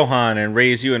take your Johan and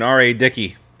raise you an R.A.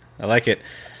 Dickey. I like it.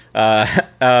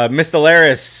 Mr.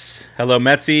 Laris, hello,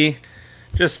 Metsy.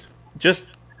 Just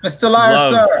Mr.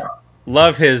 Laris, sir.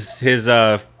 Love his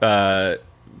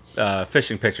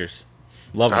fishing pictures.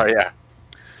 Love them. Oh,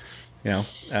 yeah.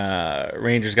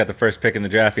 Rangers got the first pick in the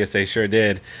draft. Yes, they sure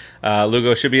did.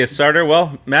 Lugo should be a starter.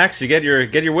 Well, Max, you get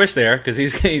your wish there because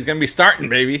he's going to be starting,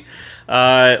 baby.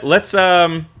 Let's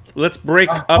break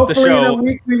up the show. In a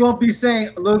week we won't be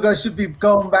saying Lugo should be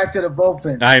going back to the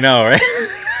bullpen. I know, right?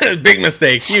 Big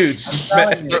mistake, huge.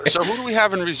 So who do we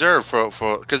have in reserve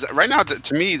for? Because right now,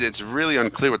 to me, it's really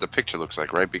unclear what the picture looks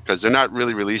like, right? Because they're not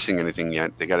really releasing anything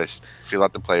yet. They got to feel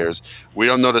out the players. We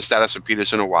don't know the status of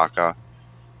Peterson or Waka.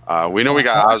 We know we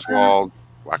got Oswald.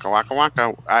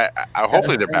 Waka.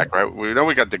 Hopefully they're back, right? We know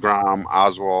we got DeGrom,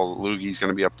 Oswald, Loogie's going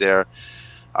to be up there.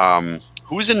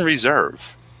 Who's in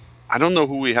reserve? I don't know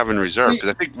who we have in reserve because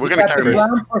I think we're going to carry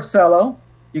DeGrom, Porcello.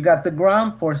 You got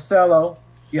DeGrom, Porcello.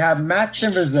 You have Matt's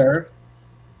in reserve.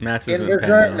 Matt's in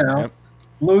reserve now. Yep.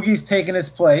 Loogie's taking his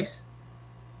place.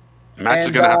 Matt's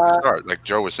is going to have to start, like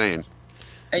Joe was saying.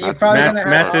 And you're probably going to have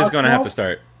Matt's is going to have to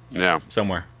start. Yeah,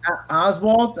 somewhere.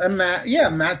 Oswald and Matt. Yeah,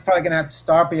 Matt's probably going to have to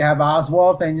start, but you have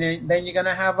Oswald, and then you're going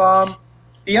to have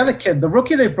the other kid, the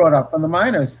rookie they brought up from the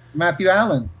minors, Matthew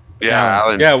Allen. Yeah,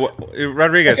 Allen. Yeah,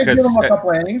 Rodriguez. Give him a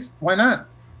couple innings. Why not?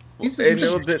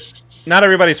 Not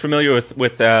everybody's familiar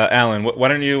with Allen. Why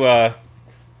don't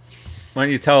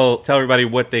you tell everybody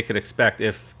what they could expect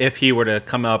if he were to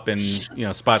come up and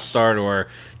spot start or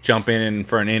jump in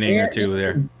for an inning or two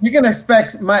there? You can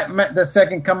expect the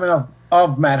second coming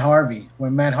of Matt Harvey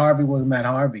when Matt Harvey was Matt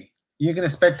Harvey. You can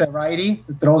expect the righty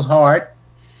that throws hard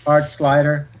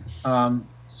slider.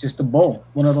 It's just a bull,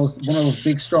 one of those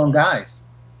big strong guys,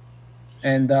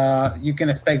 and you can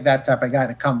expect that type of guy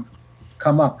to come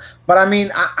up. But I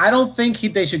mean, I don't think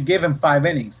they should give him 5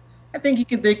 innings. I think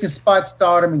they can spot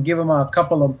start him and give him a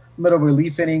couple of middle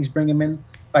relief innings, bring him in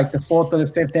like the 4th or the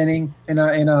 5th inning in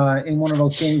one of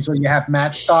those games where you have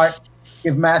Matt start,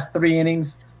 give Matt 3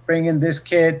 innings, bring in this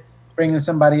kid, bring in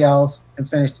somebody else, and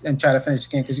try to finish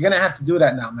the game, because you're gonna have to do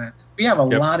that now, man. We have a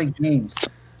lot of games.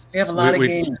 We have a lot of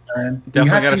games, man.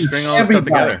 Definitely got to string all this stuff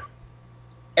together.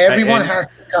 Everyone has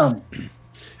to come.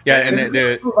 Yeah, and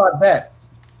about that.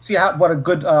 See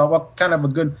what kind of a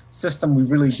good system we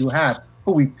really do have.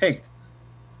 Who we picked.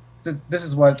 This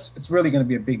is what it's really going to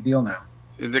be a big deal now.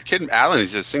 The kid Allen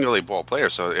is a single A ball player,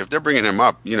 so if they're bringing him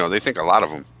up, they think a lot of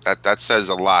him. That says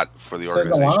a lot for the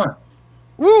organization. Says a lot.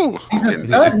 Woo! He's a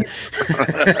stud,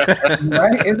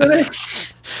 right? Isn't it?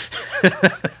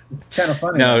 It's kind of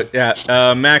funny. No,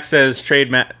 yeah. Max says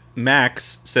trade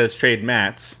Mats.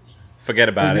 Forget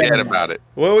about it. Forget about it.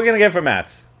 What are we gonna get for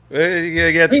Mats?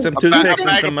 We're gonna get some toothpicks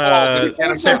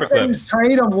and some paper clips.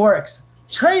 Trade them works.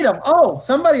 Trade them. Oh,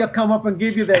 somebody will come up and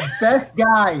give you the best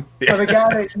guy for the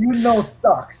guy that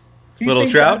sucks. Little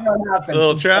Trout.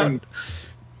 Little Trout.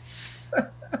 All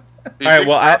right.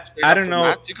 Well, I don't know.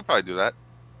 Matt, you could probably do that.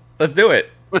 Let's do it.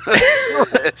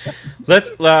 Let's.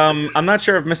 I'm not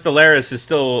sure if Mr. Laris is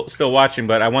still watching,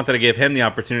 but I wanted to give him the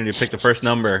opportunity to pick the first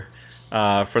number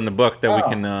from the book that we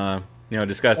can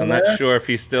discuss. I'm not sure if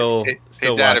he's still Dad,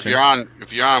 watching.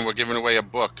 if you're on, we're giving away a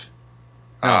book.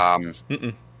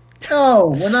 No,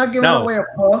 we're not giving away a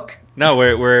book. No,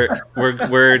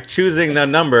 we're choosing the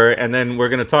number, and then we're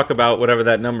going to talk about whatever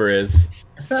that number is.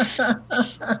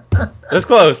 That's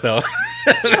close, though.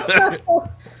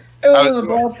 It was in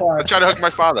the ballpark. I tried to hook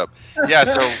my father up. Yeah,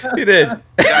 so you did.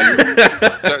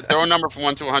 Throw a number from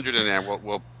 1 to 100 in there.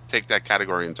 We'll take that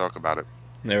category and talk about it.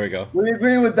 There we go. We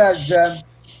agree with that, Jen.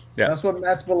 Yeah, that's what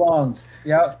Matt's belongs.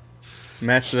 Yeah.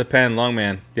 Match to the pen, long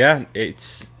man. Yeah, he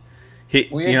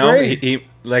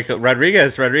like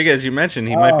Rodriguez, you mentioned,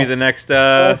 he might be the next,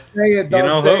 don't say it,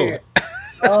 don't say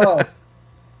who.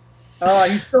 It.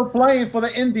 He's still playing for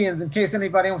the Indians, in case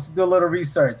anybody wants to do a little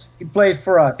research. He played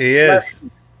for us. He is.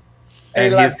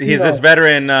 And he's this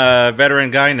veteran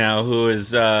guy now who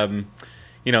is, taking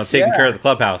care of the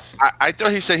clubhouse. I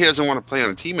thought he said he doesn't want to play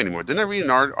on a team anymore. Didn't I read an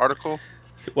article?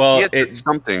 Well,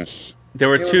 something. There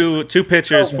were two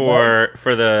pitchers for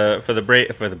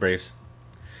the Braves.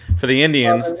 For the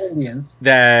Indians,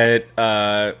 that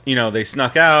they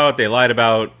snuck out, they lied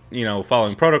about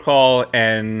following protocol,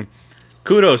 and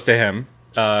kudos to him.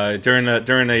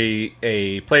 During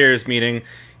a players meeting,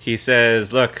 he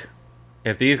says, "Look,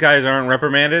 if these guys aren't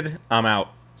reprimanded, I'm out.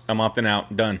 I'm opting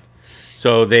out. Done."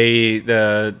 So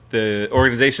the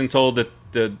organization told that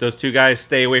those 2 guys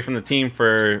stay away from the team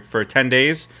for 10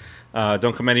 days.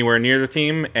 Don't come anywhere near the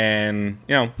team, and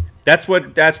that's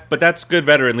good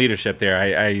veteran leadership there.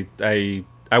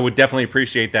 I would definitely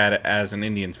appreciate that as an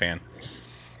Indians fan.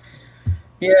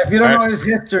 Yeah, if you don't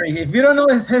know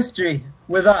his history,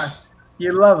 with us,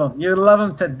 you love him. You love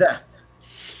him to death.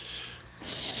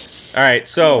 All right,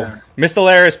 so Mr.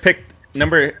 Laris picked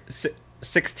number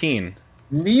 16.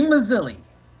 Lee Mazzilli.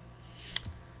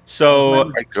 So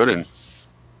Dwight Gooden.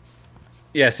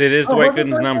 Yes, it is Dwight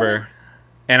Gooden's number.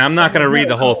 And I'm not going to read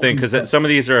the whole thing because some of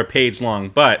these are a page long.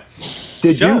 But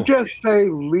did you just say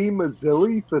Lee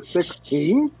Mazzilli for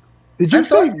 16? Did you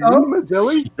say Lee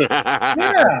Mazzilli?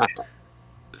 Yeah.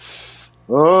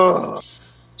 Oh.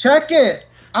 Check it.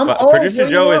 I'm But old. producer What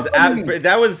do you Joe is want from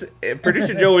me?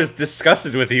 producer Joe is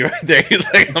disgusted with you right there. He's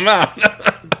like, I'm out.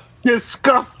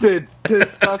 Disgusted.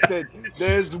 There's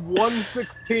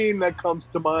 116 that comes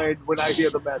to mind when I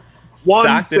hear the Mets.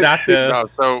 116. Doctor. No,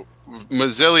 so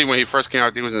Mazzilli, when he first came out,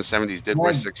 I think it was in the 70s, did wear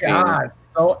My 16. God,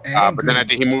 so angry. But then I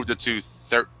think he moved it to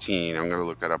 13. I'm going to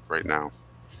look that up right now.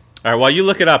 All right, while you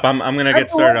look it up, I'm gonna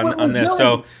get started on this.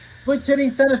 So switch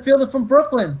hitting center fielder from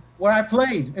Brooklyn, where I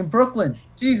played in Brooklyn.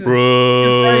 Jesus,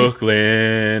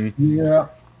 Brooklyn. Yeah.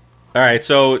 All right,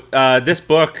 so this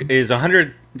book is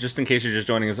 100. Just in case you're just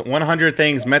joining us, 100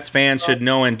 things Mets fans should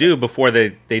know and do before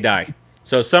they die.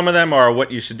 So some of them are what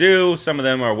you should do. Some of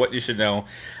them are what you should know.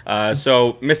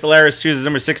 So Mr. Laris chooses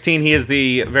number 16. He is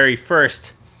the very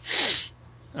first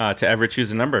to ever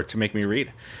choose a number to make me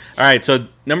read. All right, so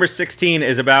number 16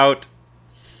 is about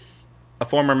a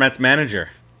former Mets manager.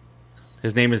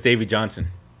 His name is Davey Johnson.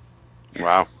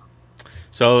 Wow.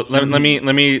 So let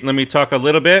me talk a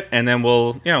little bit, and then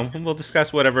we'll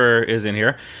discuss whatever is in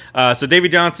here. So Davey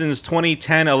Johnson's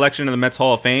 2010 election to the Mets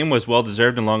Hall of Fame was well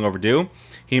deserved and long overdue.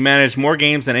 He managed more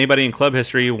games than anybody in club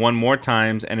history, won more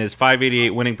times, and his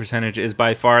 .588 winning percentage is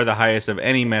by far the highest of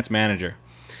any Mets manager.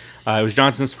 It was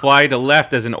Johnson's fly to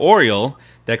left as an Oriole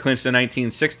that clinched the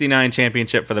 1969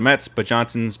 championship for the Mets, but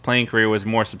Johnson's playing career was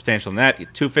more substantial than that.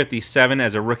 257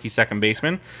 as a rookie second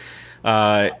baseman.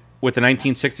 With the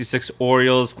 1966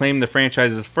 Orioles claimed the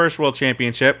franchise's first world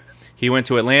championship. He went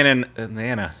to Atlanta in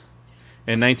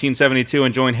 1972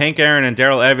 and joined Hank Aaron and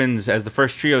Darrell Evans as the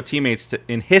first trio teammates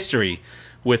in history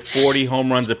with 40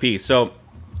 home runs apiece. So,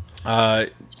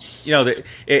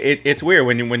 it's weird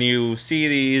when you see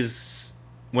these.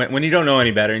 When you don't know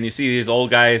any better and you see these old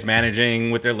guys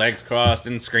managing with their legs crossed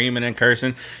and screaming and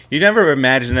cursing, you never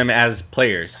imagine them as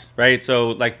players, right?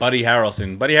 So like Buddy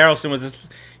Harrelson. Buddy Harrelson was this,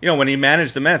 when he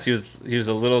managed the Mets, he was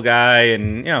a little guy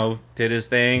and, did his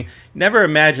thing. Never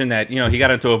imagined that, he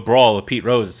got into a brawl with Pete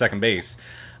Rose at second base.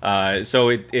 So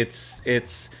it's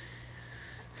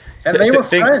and they were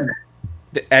friends.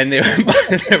 And they're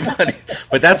buddy.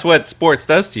 But that's what sports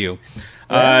does to you.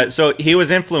 So he was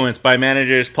influenced by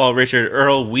managers Paul Richard,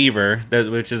 Earl Weaver,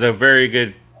 which is a very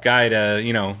good guy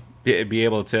to be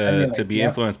able to be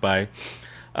influenced by.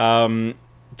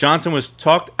 Johnson was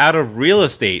talked out of real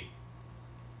estate.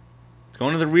 He's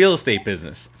going to the real estate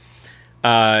business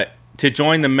to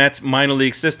join the Mets minor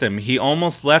league system. He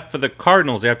almost left for the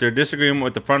Cardinals after a disagreement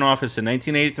with the front office in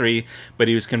 1983, but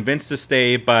he was convinced to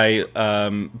stay by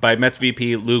Mets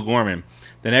VP Lou Gorman.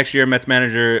 The next year, Mets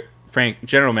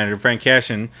general manager Frank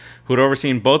Cashin, who had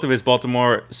overseen both of his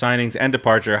Baltimore signings and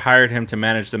departure, hired him to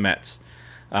manage the Mets.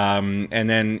 And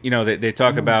then they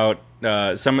talk about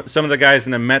some of the guys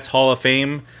in the Mets Hall of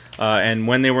Fame and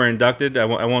when they were inducted. I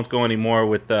won't go any more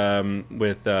with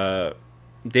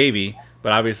Davey,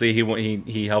 but obviously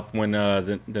he helped win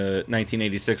the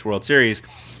 1986 World Series.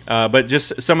 But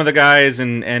just some of the guys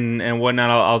and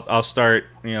whatnot. I'll start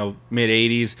mid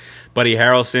 80s. Buddy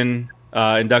Harrelson.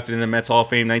 Inducted in the Mets Hall of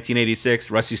Fame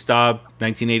 1986. Rusty Staub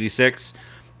 1986.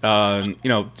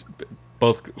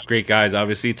 Both great guys,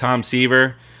 obviously. Tom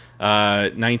Seaver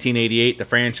 1988. The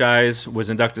franchise was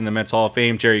inducted in the Mets Hall of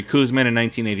Fame. Jerry Koosman in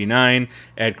 1989.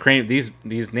 Ed Crane.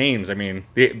 These names, I mean,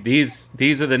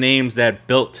 these are the names that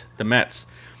built the Mets.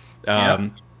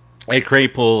 Ed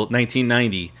Craypool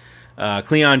 1990.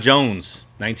 Cleon Jones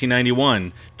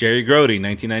 1991, Jerry Grody,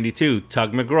 1992,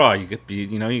 Tug McGraw,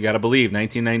 you got to believe,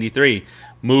 1993,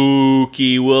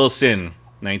 Mookie Wilson,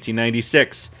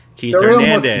 1996, Keith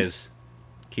Hernandez,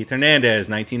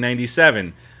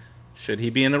 1997. Should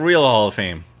he be in the real Hall of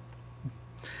Fame?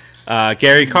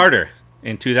 Gary Carter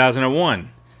in 2001,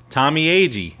 Tommy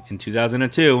Agee in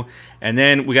 2002, and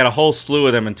then we got a whole slew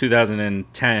of them in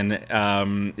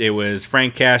 2010. It was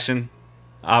Frank Cashin,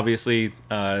 obviously,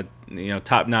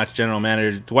 top-notch general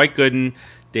manager, Dwight Gooden,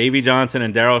 Davey Johnson,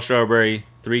 and Darryl Strawberry,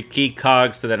 three key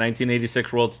cogs to that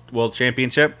 1986 World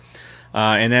Championship.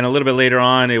 And then a little bit later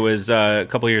on, it was a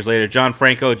couple years later, John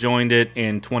Franco joined it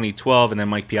in 2012, and then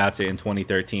Mike Piazza in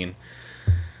 2013.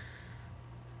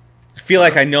 I feel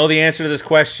like I know the answer to this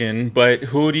question, but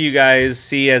who do you guys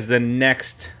see as the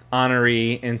next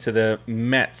honoree into the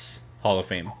Mets Hall of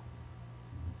Fame?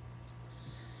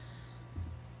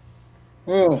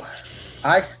 Oh,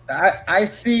 I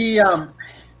see.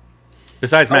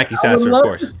 Besides Mackey Sasser, of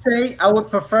course. I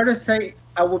would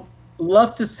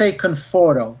love to say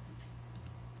Conforto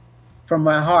from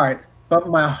my heart, but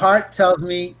my heart tells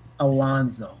me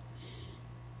Alonso.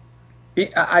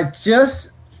 I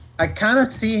kind of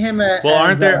see him as. Well,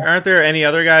 aren't there any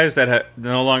other guys that are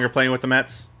no longer playing with the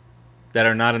Mets that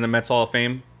are not in the Mets Hall of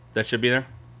Fame that should be there?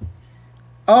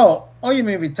 Oh, you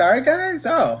mean retired guys?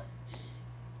 Oh,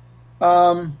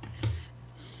 um,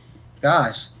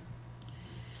 gosh,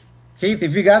 Keith,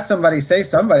 if you got somebody, say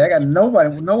somebody. I got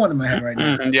nobody, no one in my head right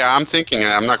now. Yeah, I'm thinking.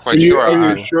 I'm not Are quite you, sure.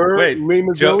 are you sure? Wait, Lee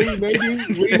Joe- Mazzilli, maybe?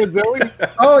 Lee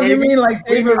Mazzilli? Oh, you Maybe. mean like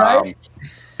David Wright?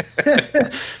 Um,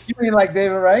 You mean like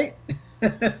David Wright?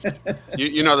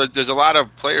 you know, there's a lot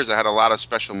of players that had a lot of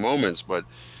special moments, but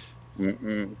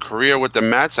career with the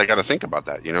Mets, I got to think about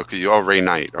that. You know, because you all Ray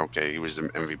Knight. Okay, he was the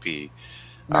MVP.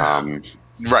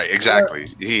 Right, exactly.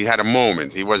 He had a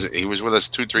moment. He was with us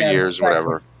 2-3 Yeah, years, exactly.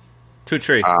 whatever. Two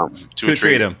treat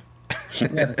him.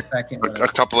 Yeah, the second one. A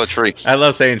couple of tree. I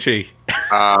love saying she.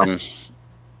 But All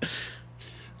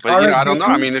you know, right, I don't know. I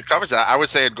Dickie? mean, it covers that. I would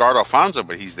say Edgardo Alfonso,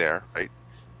 but he's there, right?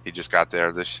 He just got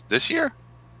there this year.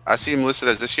 I see him listed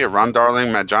as this year. Ron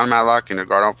Darling, John Matlock, and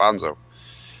Edgardo Alfonso.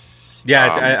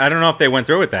 Yeah, I don't know if they went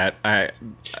through with that. I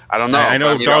don't know. I know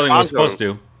but, I mean, Darling was Alfonso, supposed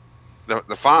to.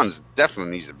 The Fonz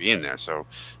definitely needs to be in there, so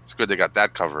it's good they got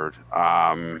that covered.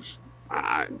 I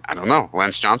don't know.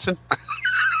 Lance Johnson?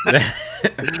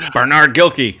 Bernard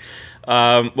Gilkey.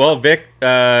 Well, Vic,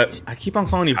 I keep on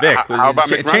calling you Vic. How about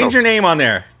Change McReynolds? your name on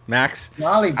there, Max.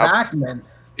 Molly Bachman.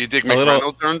 You think A little-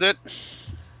 McReynolds earned it?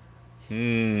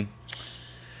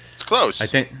 It's close. I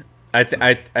think. I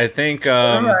think.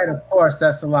 All right, of course,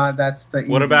 that's a lot. That's the.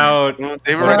 What easy about? Well,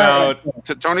 David What Wright.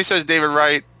 about? Tony says David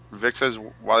Wright. Vic says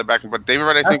Wally Backman, but David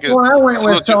Wright, I think That's what I went it's a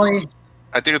little with, Tony.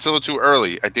 I think it's a little too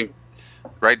early. I think,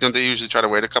 right? Don't they usually try to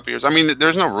wait a couple years? I mean,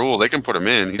 there's no rule. They can put him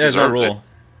in. He There's no deserves it. rule.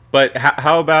 But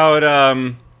how about?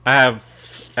 I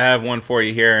have one for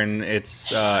you here, and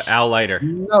it's Al Leiter.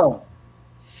 No.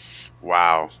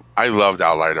 Wow, I loved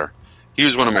Al Leiter. He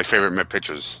was one of my favorite Met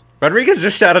pitchers. Rodriguez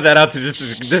just shouted that out to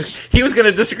just he was going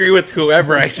to disagree with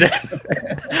whoever I said.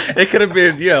 It could have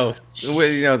been,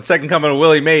 the second coming of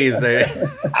Willie Mays.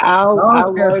 Al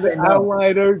was gonna say no.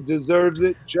 Leiter deserves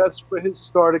it just for his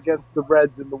start against the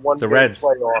Reds in the The Reds.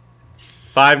 playoff.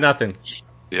 5-0.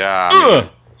 Yeah. I mean,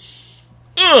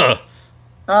 Ugh.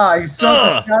 Ah, he's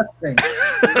so disgusting.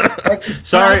 Like he's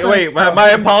Sorry, crapping- wait. My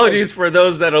apologies for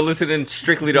those that are listening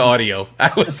strictly to audio.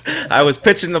 I was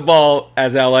pitching the ball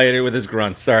as Al Leiter with his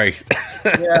grunt. Sorry.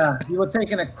 Yeah, you were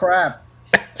taking a crap.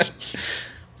 I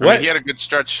mean, What? he had a good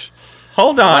stretch.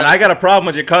 Hold on. I got a problem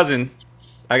with your cousin.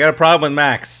 I got a problem with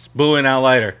Max booing Al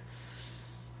Leiter.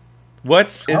 What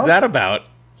is Oh. that about?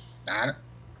 I don't-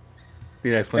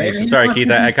 Need an explanation. Maybe he Sorry, must Keith.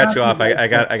 be I cut you off. I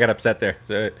comfortable. got upset there.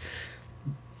 So,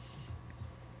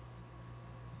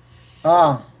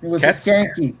 Oh, it was Cats? a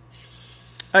skanky.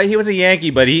 he was a Yankee,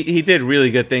 but he did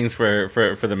really good things for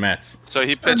the Mets. So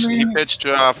he pitched. mean- He pitched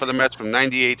for the Mets from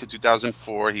 '98 to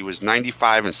 2004. He was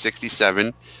 95 and 67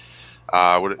 with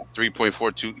a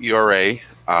 3.42 ERA.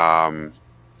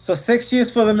 So 6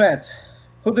 years for the Mets.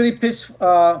 Who did he pitch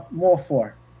more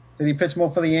for? Did he pitch more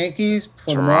for the Yankees?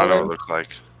 For Toronto the Marlins? looked like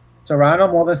Toronto,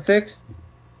 more than 6?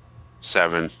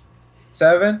 7.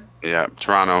 7? Yeah,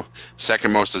 Toronto.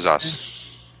 Second most is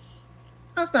us.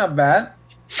 That's not bad.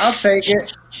 I'll take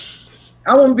it.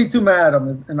 I won't be too mad at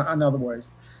him, in other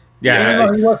words. Even Yeah,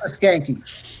 though he was a skanky.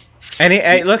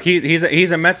 and look, he's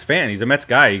a Mets fan. He's a Mets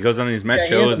guy. He goes on these Mets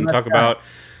Yeah, he is shows a and Mets talk guy. about.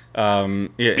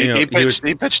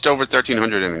 He pitched over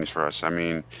 1,300 innings for us. I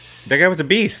mean, That guy was a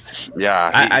beast.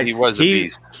 yeah, he was a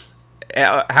beast.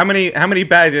 How many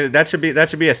bats? That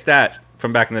should be a stat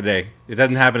from back in the day. It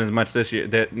doesn't happen as much this year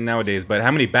nowadays. But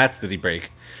how many bats did he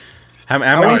break? How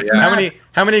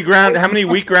many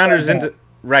weak grounders into?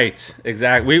 Right,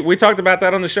 exactly. We talked about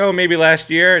that on the show maybe last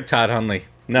year. Todd Hundley.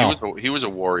 No, He was a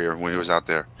warrior when he was out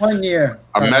there. 1 year.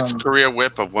 A Mets career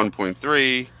whip of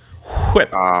 1.3.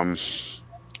 whip.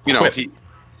 Whip.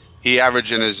 He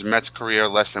averaged in his Mets career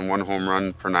less than 1 home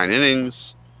run per 9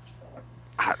 innings.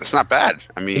 That's not bad.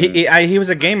 I mean, He was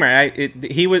a gamer.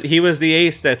 He was the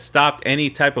ace that stopped any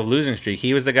type of losing streak.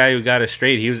 He was the guy who got us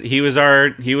straight. He was to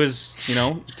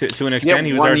an extent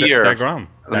he was 1 our year. DeGrom.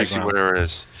 Let me see where it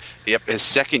is. Yep, his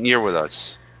second year with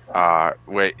us.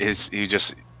 Where he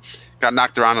just got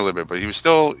knocked around a little bit, but he was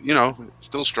still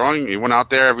strong. He went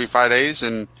out there every 5 days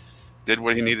and did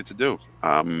what he needed to do.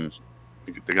 The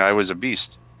guy was a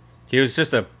beast. He was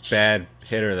just a bad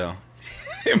hitter, though.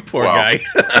 Poor Well, guy.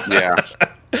 Yeah.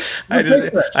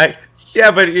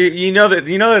 But you know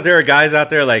that there are guys out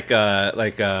there like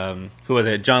who was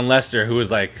it? John Lester, who was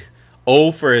like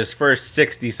 0 for his first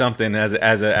 60 something as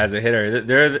a hitter.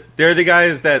 They're the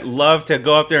guys that love to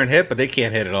go up there and hit, but they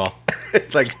can't hit at all.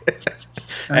 It's like,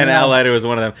 and Al Leiter was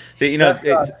one of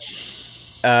them.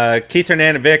 Keith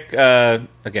Hernandez, Vic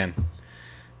again.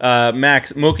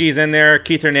 Max Mookie's in there.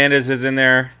 Keith Hernandez is in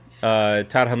there.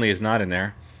 Todd Hundley is not in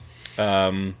there.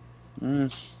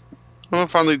 Well,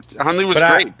 Hundley was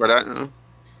But great, but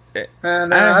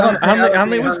And I don't think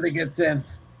Hundley was. Hundley gets in.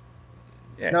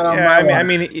 Yeah, Not on yeah, my I watch.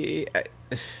 mean,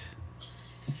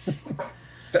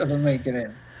 Doesn't make it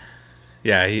in.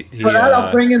 yeah, he But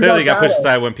I'll bring in clearly got pushed Delgado.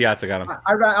 aside when Piazza got him.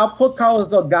 I'll put Carlos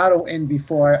Delgado in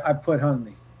before I put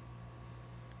Hundley.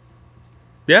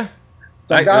 Yeah.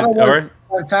 Delgado was Or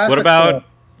fantastic.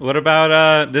 what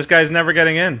about this guy's never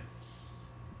getting in?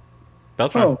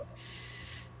 Beltran. Oh,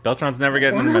 Beltran's never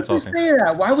getting why in the would Mets you Hall of Fame. say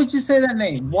that? Why would you say that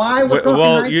name? Why? We're talking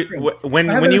Well, ice cream. when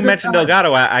We're having you a good mentioned time.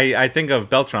 Delgado, I think of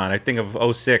Beltran. I think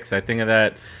of 06. I think of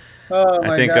that. Oh I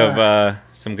my think God. of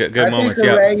some good I moments. think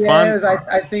of Yeah, Reyes.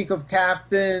 I think of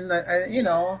Captain. You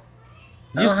know.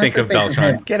 I You don't think have of to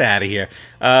Beltran? him. Get out of here.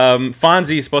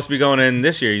 Fonzie's supposed to be going in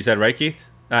this year. You said, right, Keith?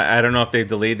 I don't know if they've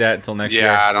delayed that until next year.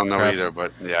 yeah, I don't know perhaps. either.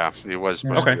 But yeah, he was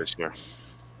supposed Okay. to be this year.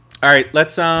 All right,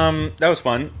 let's that was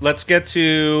fun. Let's get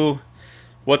to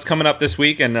what's coming up this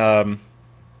week, and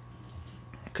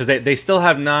because they still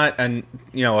have not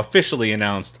officially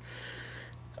announced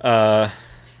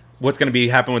what's going to be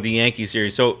happening with the Yankee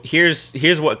series. So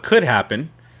here's what could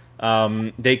happen.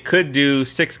 They could do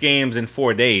 6 games in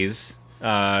 4 days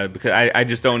because I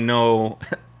just don't know.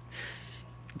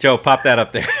 Joe, pop that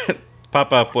up there.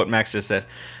 Pop up what Max just said.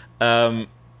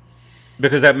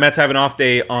 Because that Mets have an off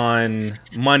day on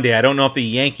Monday. I don't know if the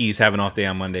Yankees have an off day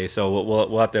on Monday, so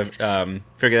we'll have to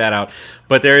figure that out.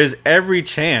 But there is every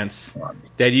chance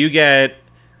that you get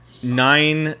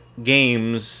 9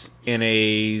 games in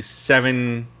a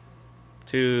 7,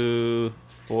 2,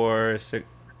 4, 6,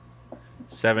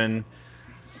 7.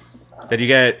 That you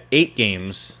get 8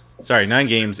 games. Sorry, 9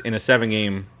 games in a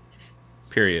 7-game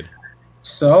period.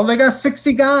 So they got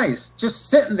 60 guys just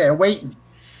sitting there waiting.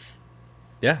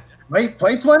 Yeah.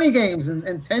 Play 20 games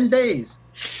in 10 days.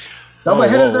 Double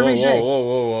headers every day.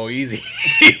 Whoa, easy,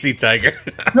 easy, Tiger.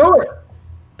 Do it.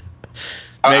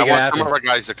 I Make it want happen. some of our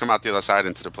guys to come out the other side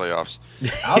into the playoffs.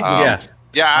 Yeah.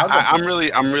 Yeah, I'll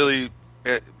I'm really,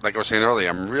 like I was saying earlier,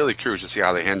 I'm really curious to see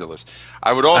how they handle this.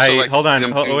 I would also like. Hold on.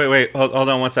 them to- Hold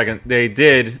on 1 second. They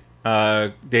did.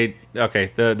 The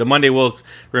Monday will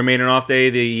remain an off day.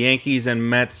 The Yankees and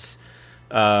Mets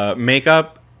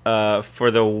makeup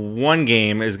for the one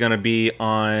game is going to be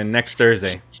on next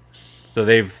Thursday. So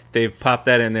they've popped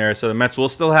that in there. So the Mets will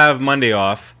still have Monday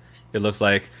off. It looks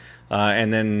like,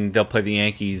 and then they'll play the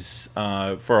Yankees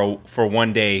for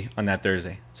 1 day on that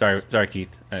Thursday. Sorry,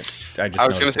 Keith. I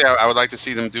was going to say I would like to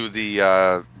see them do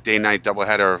the day-night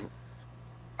doubleheader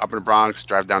up in the Bronx,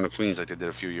 drive down to Queens like they did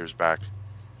a few years back.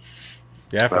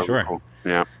 Yeah, for sure. Cool.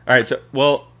 Yeah. All right. So,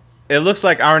 well, it looks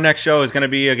like our next show is going to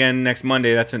be again next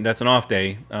Monday. That's an off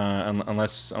day,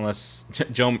 unless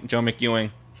Joe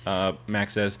McEwing,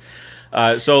 Max says.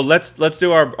 So let's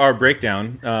do our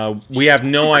breakdown. We have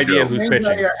no idea who's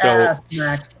pitching.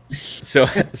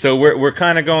 So we're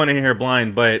kind of going in here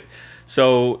blind, but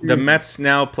so the Mets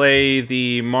now play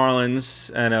the Marlins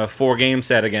in a 4-game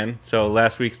set again. So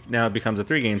last week now it becomes a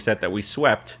 3-game set that we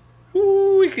swept.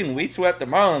 Ooh, we swept the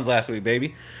Marlins last week,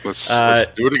 baby. Let's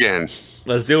do it again.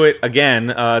 Let's do it again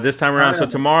this time around. So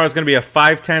tomorrow is going to be a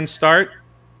 5:10 start,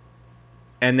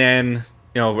 and then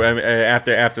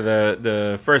after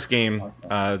the first game,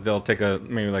 they'll take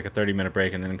maybe like a 30-minute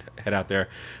break and then head out there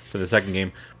for the second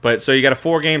game. But so you got a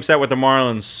 4-game set with the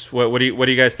Marlins. What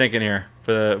are you guys thinking here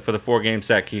for the 4-game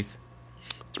set, Keith?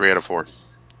 3 out of 4.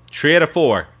 3 out of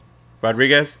 4.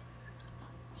 Rodriguez?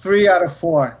 3 out of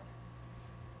 4.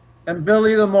 And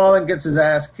Billy the Marlin gets his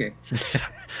ass kicked.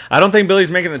 I don't think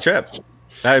Billy's making the trip.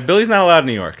 Billy's not allowed in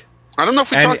New York. I don't know if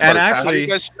we talked about actually,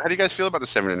 it. How do you guys feel about the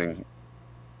 7-inning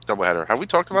doubleheader? Have we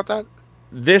talked about that?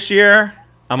 This year,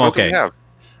 I'm okay. We have.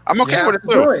 I'm okay with it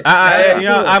Do too.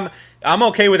 it. I'm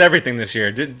okay with everything this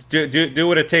year. Do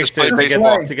what it takes Just play to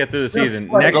baseball. get through the season.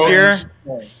 Play.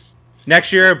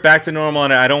 Next year, back to normal.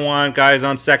 And I don't want guys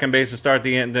on second base to start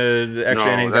the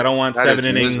extra innings. I don't want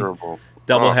 7-inning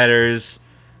doubleheaders.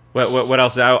 What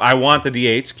else? I want the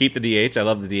DH. Keep the DH. I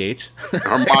love the DH.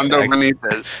 Armando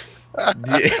Benitez.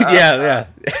 yeah.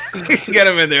 Get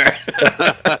him in there.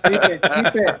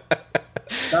 Keep it.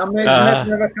 Dominic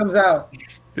never comes out.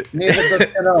 Neither does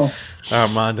Cano.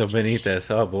 Armando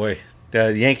Benitez. Oh boy,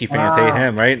 the Yankee fans hate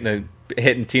him, right?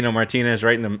 Hitting Tino Martinez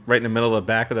right in the middle of the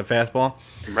back of the fastball.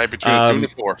 Right between 2 and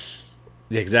 4.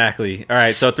 Exactly. All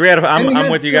right, so 3 out of.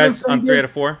 I'm with you guys on 3 out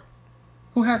of 4.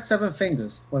 Who had 7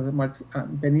 fingers? Was it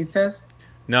Benitez?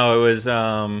 No, it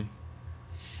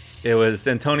was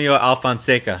Antonio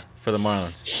Alfonseca for the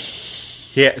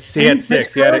Marlins. He had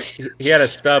 6. He had a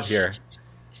stub here.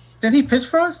 Did he pitch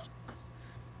for us?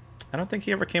 I don't think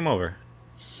he ever came over.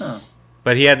 Huh.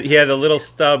 But he had a little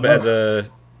stub as a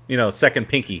second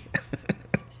pinky.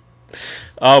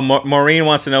 Oh, Maureen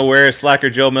wants to know where is Slacker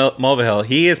Joe Mulvihill.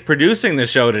 He is producing the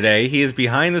show today. He is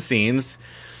behind the scenes.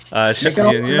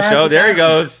 Show. There he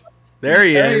goes. There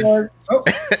he is. Oh,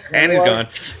 and he's gone.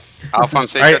 Al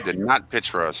Fonseca did not pitch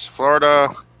for us. Florida,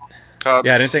 Cubs.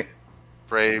 Yeah, I didn't think.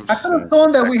 Braves. I could have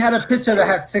thought that we had a pitcher that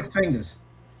had 6 fingers.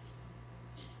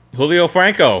 Julio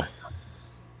Franco.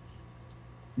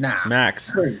 Nah.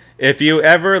 Max. If you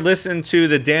ever listen to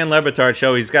the Dan Lebitard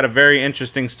show, he's got a very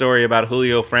interesting story about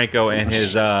Julio Franco and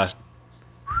his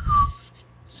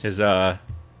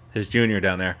junior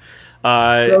down there.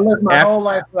 So lived my whole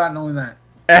life without knowing that.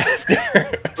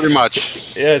 Pretty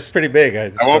much. Yeah, it's pretty big.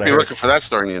 I won't be looking for that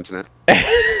story on the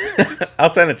internet. I'll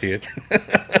send it to you.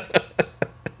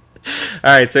 All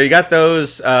right, so you got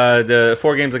those, the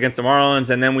 4 games against the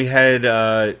Marlins, and then we had,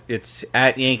 it's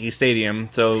at Yankee Stadium.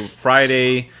 So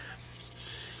Friday,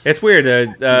 it's weird.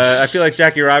 I feel like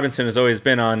Jackie Robinson has always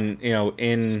been on,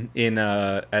 in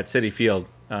at Citi Field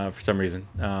for some reason.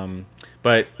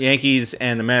 But Yankees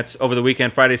and the Mets over the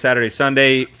weekend, Friday, Saturday,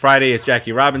 Sunday. Friday is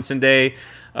Jackie Robinson Day.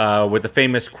 With the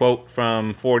famous quote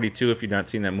from 42. If you've not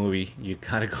seen that movie, you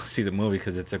gotta go see the movie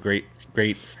because it's a great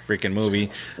freaking movie.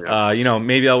 Yeah.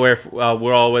 Maybe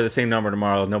we'll all wear the same number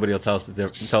tomorrow. Nobody will tell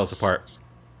us apart.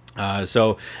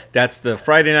 So that's the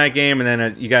Friday night game, and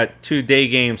then you got 2 day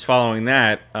games following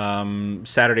that.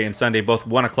 Saturday and Sunday, both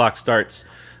 1:00 starts.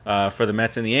 For the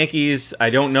Mets and the Yankees. I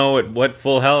don't know at what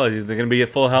full health. Are they going to be at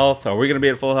full health? Are we going to be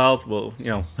at full health? Well,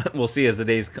 we'll see as the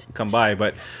days come by.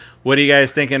 But what are you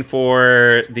guys thinking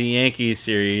for the Yankees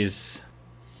series?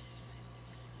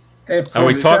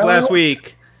 We talked last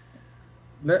week.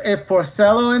 If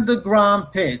Porcello and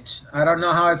DeGrom pitch, I don't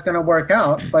know how it's going to work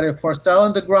out. But if Porcello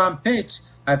and DeGrom pitch,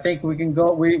 I think we can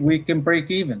go. We can break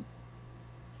even.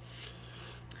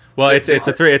 Well, it's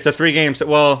a 3 game set.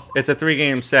 Well, it's a 3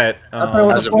 game set.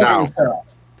 As of now.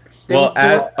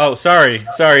 Well, sorry,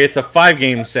 it's a 5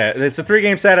 game set. It's a 3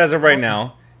 game set as of right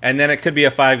now, and then it could be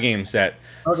a 5 game set.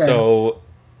 Okay. So,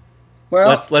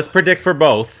 let's predict for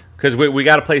both because we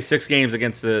got to play 6 games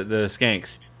against the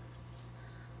Skanks.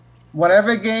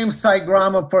 Whatever games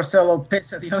Saigram or Porcello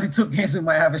pitch are the only 2 games we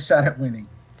might have a shot at winning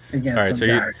against. All right, so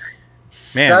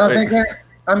man. So I don't think.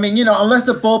 Unless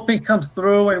the bullpen comes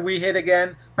through and we hit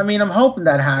again. I'm hoping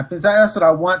that happens. That's what I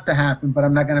want to happen, but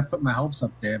I'm not going to put my hopes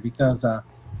up there because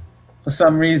for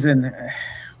some reason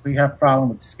we have a problem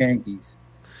with the Skankies.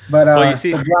 But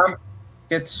the Grom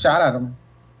gets shot at them.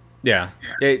 Yeah,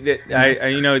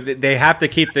 they have to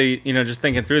keep the just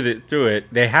thinking through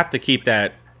it. They have to keep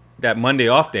that Monday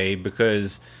off day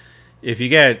because if you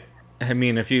get.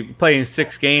 If you play in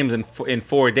 6 games in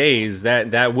 4 days,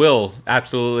 that will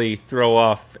absolutely throw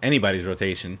off anybody's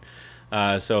rotation.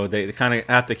 So they kind of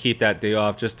have to keep that day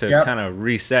off just to kind of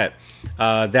reset.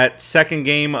 That second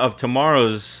game of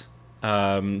tomorrow's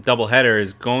doubleheader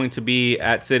is going to be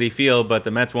at Citi Field, but the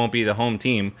Mets won't be the home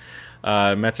team.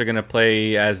 Mets are going to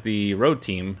play as the road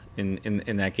team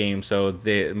in that game, so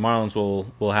the Marlins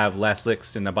will have last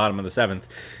licks in the bottom of the 7th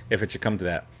if it should come to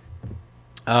that.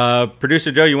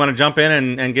 Producer Joe, you want to jump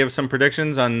in and give some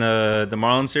predictions on the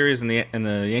Marlins series and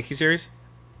the Yankee series?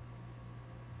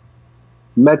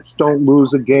 Mets don't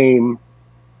lose a game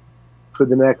for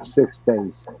the next 6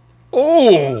 days.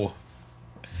 Oh,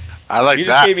 I like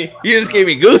that. You just gave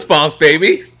me goosebumps,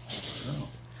 baby.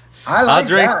 I'll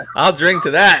drink. I'll drink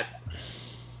to that.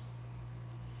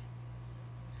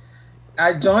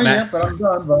 I join you, but I'm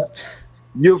done. But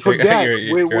you forget.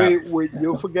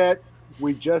 You'll forget.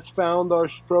 We just found our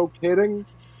stroke hitting,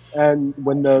 and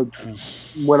when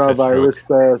our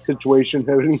virus situation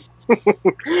hitting,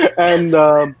 and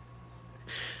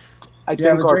I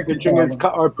think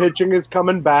our pitching is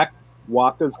coming back.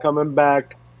 Walker's coming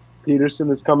back.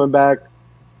 Peterson is coming back.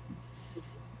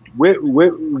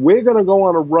 We're gonna go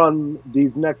on a run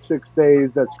these next 6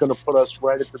 days. That's gonna put us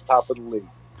right at the top of the league.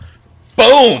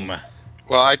 Boom.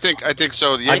 Well, I think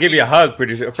so. I'll give you a hug,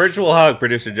 a virtual hug,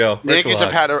 Producer Joe. The Yankees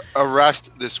have had a rest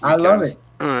this weekend. I love it.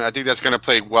 I think that's going to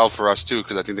play well for us too,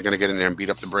 because I think they're going to get in there and beat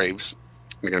up the Braves.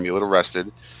 They're going to be a little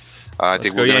rested. I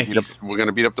think we're going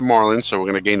to beat up the Marlins, so we're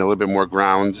going to gain a little bit more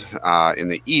ground in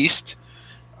the East.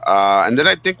 And then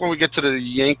I think when we get to the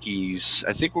Yankees,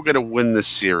 I think we're going to win this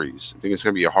series. I think it's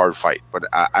going to be a hard fight, but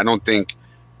I don't think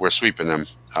we're sweeping them.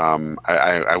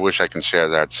 I wish I can share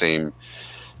that same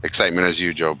excitement as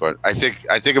you, Joe, but I think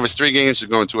if it's 3 games,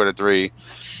 it's going 2 out of 3.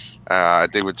 I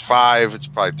think if it's 5, it's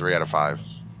probably 3 out of 5.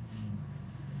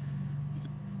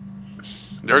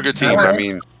 They're a good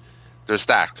team. They're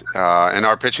stacked, and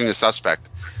our pitching is suspect.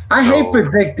 I hate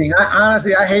predicting. I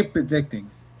hate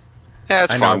predicting. Yeah,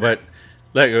 it's fun. Know,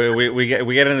 Look, we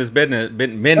get in this business.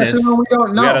 That's when we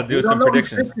don't know. We got to do we don't some know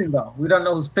predictions. Who's pitching, though. We don't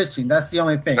know who's pitching. That's the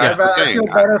only thing. That's the I thing. feel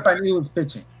better if I knew who's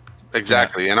pitching.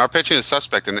 Exactly, and our pitching is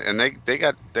suspect, and they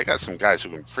got some guys who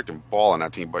can freaking ball on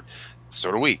that team, but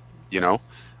so do we. You know,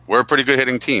 we're a pretty good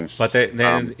hitting team. But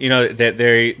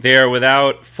they are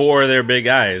without 4 of their big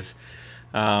guys.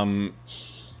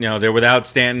 They're without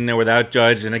Stanton, they're without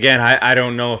Judge, and again, I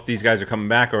don't know if these guys are coming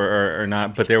back or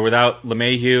not. But they're without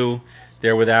LeMahieu,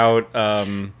 they're without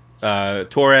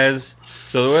Torres,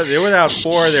 so they're without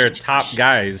 4 of their top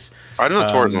guys. I don't know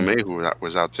Torres LeMahieu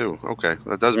was out too. Okay,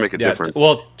 that does make a difference.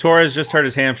 Well, Torres just hurt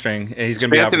his hamstring, and he's going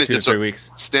to be out for 2 to 3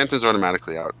 weeks. Stanton's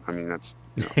automatically out. I mean, that's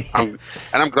I'm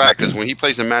glad because when he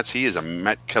plays the Mets, he is a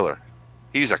Met killer.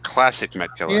 He's a classic Met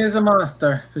killer. He is a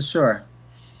monster for sure.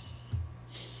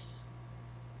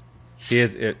 He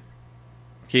is it.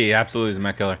 He absolutely is a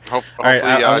Met killer. Hopefully, all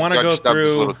right, I want to go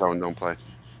through. Little toe and don't play.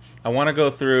 I want to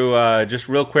go through just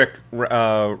real quick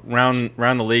round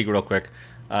the league real quick.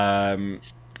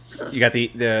 You got the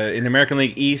in the American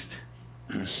League East.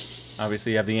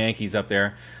 Obviously, you have the Yankees up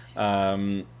there. Are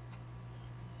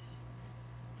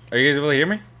you guys able to hear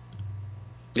me?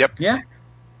 Yep. Yeah.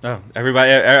 Oh,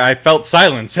 everybody! I felt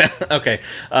silence. Okay,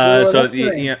 so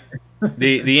the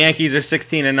Yankees are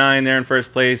 16-9. They're in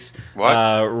first place.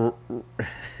 What?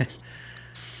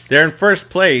 They're in first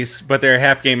place, but they're a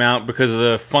half game out because of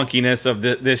the funkiness of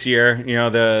this year. You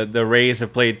know, the Rays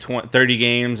have played 30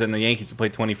 games and the Yankees have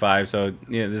played 25. So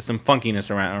there's some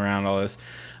funkiness around all this.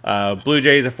 Blue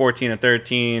Jays are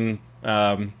 14-13.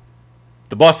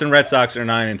 The Boston Red Sox are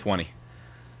 9-20.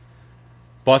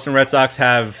 Boston Red Sox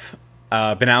have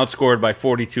been outscored by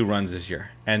 42 runs this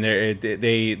year, and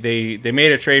they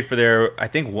made a trade for their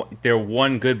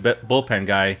one good bullpen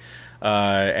guy.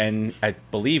 And I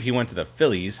believe he went to the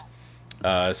Phillies.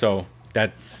 So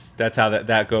that's how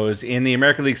that goes. In the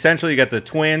American League Central, you got the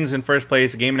Twins in first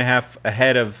place, a game and a half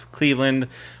ahead of Cleveland.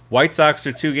 White Sox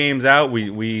are 2 games out.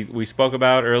 We spoke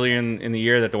about earlier in the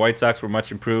year that the White Sox were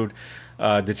much improved.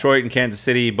 Detroit and Kansas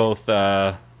City both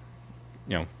far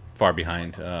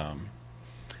behind.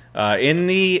 In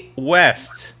the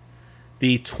West,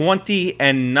 the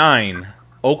 20-9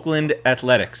 Oakland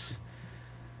Athletics.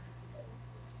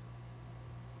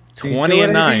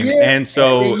 20-9, and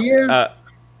so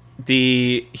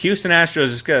the Houston Astros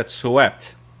just got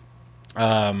swept.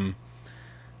 Was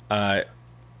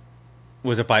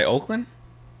it by Oakland?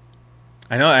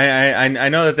 I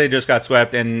know that they just got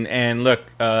swept, and look,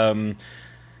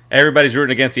 everybody's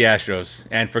rooting against the Astros,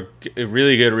 and for a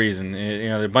really good reason.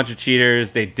 They're a bunch of cheaters.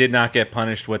 They did not get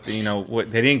punished. They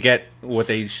didn't get what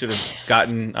they should have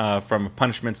gotten from a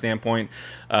punishment standpoint.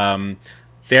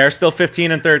 They are still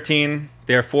 15-13.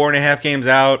 They're 4.5 games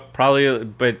out, probably.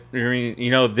 But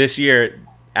this year,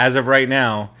 as of right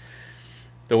now,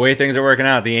 the way things are working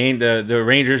out, the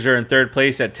Rangers are in third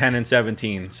place at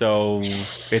 10-17. So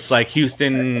it's like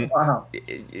Houston. Wow.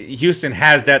 Houston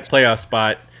has that playoff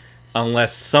spot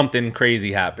unless something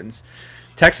crazy happens.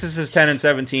 Texas is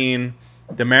 10-17.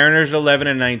 The Mariners are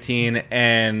 11-19,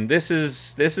 and this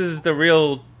is the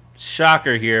real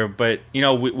shocker here, but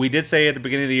we did say at the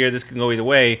beginning of the year this can go either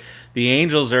way. The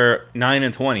Angels are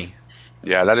 9-20.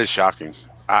 Yeah, that is shocking.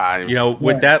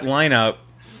 With that lineup,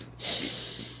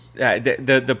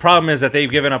 the problem is that they've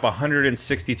given up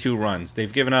 162 runs.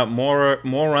 They've given up more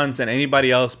runs than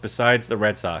anybody else besides the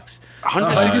Red Sox.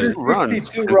 162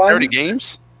 runs in 30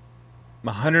 games.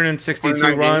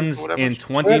 162 runs in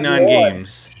 29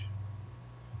 games.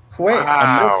 Wait,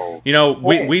 wow.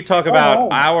 We talk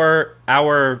about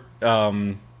our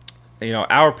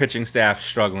pitching staff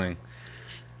struggling.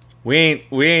 We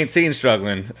ain't seen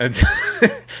struggling.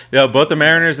 Both the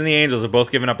Mariners and the Angels have both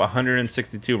given up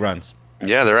 162 runs.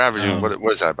 Yeah, they're averaging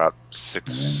what is that, about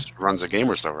 6 runs a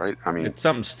game or so, right? I mean, it's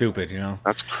something stupid,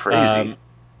 That's crazy.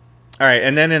 All right,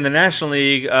 and then in the National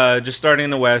League, just starting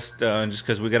in the West, just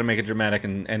because we got to make it dramatic,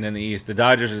 and in the East, the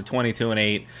Dodgers are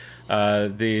 22-8.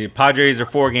 The Padres are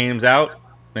 4 games out,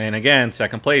 and again,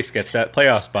 second place gets that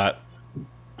playoff spot.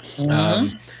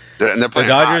 And they're playing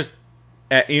the Dodgers.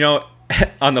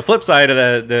 On the flip side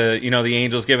of the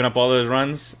Angels giving up all those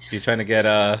runs, you're trying to get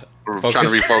focused? Trying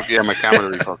to refocus. Yeah, my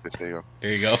camera to refocus. There you go.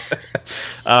 There you go.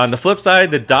 On the flip side,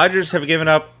 the Dodgers have given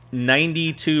up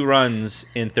 92 runs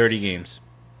in 30 games.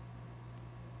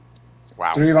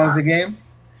 Wow. 3 runs a game?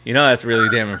 That's really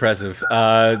damn impressive.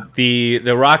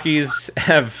 The Rockies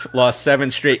have lost 7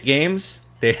 straight games.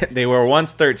 They were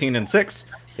once 13-6.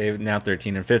 They're now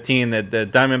 13-15. The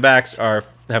Diamondbacks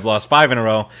have lost 5 in a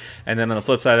row. And then on the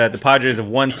flip side of that, the Padres have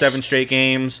won 7 straight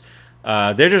games.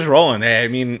 They're just rolling.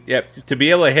 To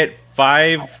be able to hit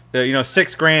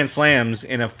 6 grand slams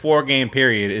in a 4-game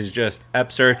period is just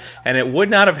absurd, and it would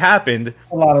not have happened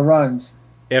A lot of runs.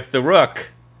 if the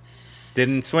Rook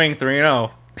didn't swing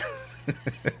 3-0.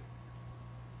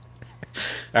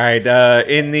 All right,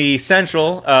 in the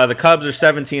Central, the Cubs are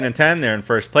 17-10. They're in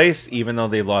first place, even though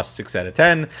they've lost 6 out of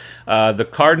 10. The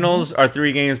Cardinals are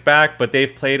 3 games back, but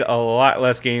they've played a lot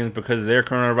less games because of their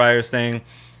coronavirus thing.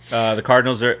 The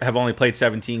Cardinals have only played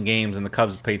 17 games, and the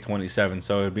Cubs have played 27.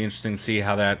 So it'd be interesting to see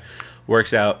how that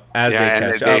works out as they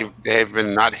catch up. They've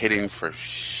been not hitting for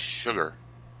sugar.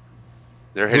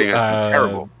 Their hitting has been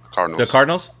terrible. Cardinals. The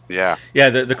Cardinals? Yeah. Yeah,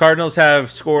 the Cardinals have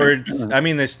scored, I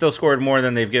mean, they still scored more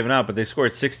than they've given up, but they've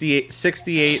scored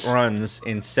 68 runs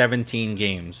in 17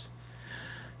 games.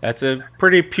 That's a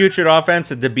pretty putrid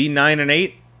offense. And to be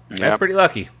 9-8, that's pretty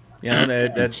lucky. You know,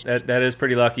 that is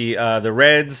pretty lucky. The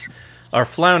Reds are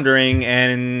floundering,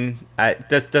 and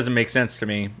that doesn't make sense to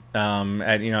me.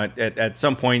 At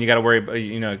some point, you got to worry about,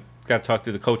 got to talk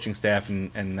to the coaching staff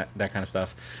and that kind of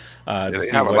stuff. They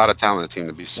have a lot of talent on the team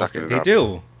to be sucking it up.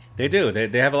 They do.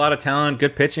 They have a lot of talent,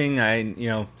 good pitching.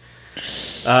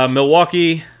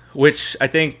 Milwaukee, which I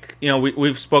think,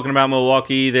 we've spoken about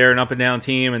Milwaukee. They're an up and down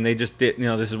team, and they just did.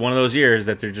 This is one of those years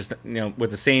that they're just,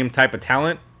 with the same type of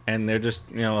talent, and they're just,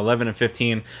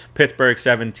 11-15. Pittsburgh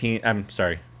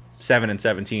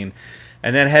 7-17,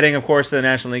 and then heading, of course, to the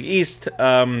National League East.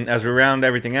 As we round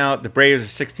everything out, the Braves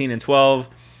are 16-12.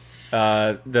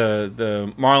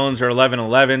 The Marlins are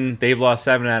 11-11. They've lost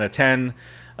 7 out of 10.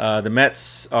 The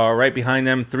Mets are right behind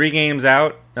them, 3 games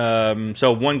out,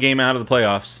 so 1 game out of the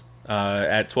playoffs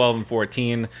at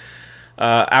 12-14.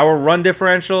 Our run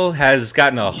differential has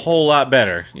gotten a whole lot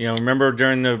better. Remember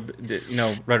during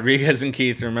Rodriguez and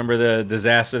Keith, remember the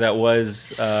disaster that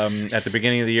was at the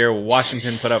beginning of the year.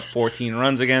 Washington put up 14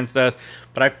 runs against us,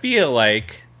 but I feel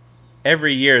like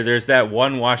every year there's that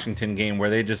one Washington game where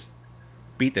they just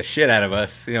beat the shit out of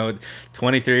us.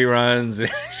 23 runs.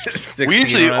 We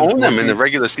usually own them in the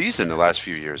regular season the last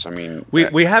few years. I mean,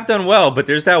 we have done well, but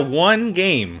there's that one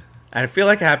game, and I feel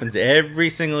like it happens every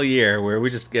single year, where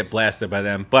we just get blasted by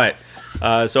them. But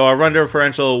so our run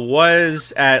differential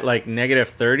was at like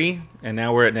 -30, and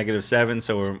now we're at -7.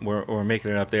 So we're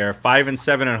making it up there.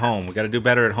 5-7 at home. We got to do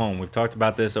better at home. We've talked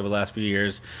about this over the last few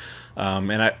years.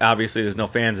 Obviously there's no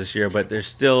fans this year, but there's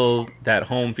still that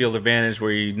home field advantage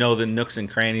where the nooks and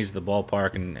crannies of the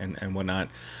ballpark and whatnot.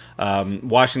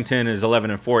 Washington is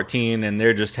 11-14, and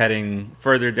they're just heading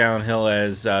further downhill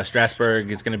as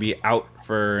Strasburg is going to be out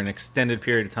for an extended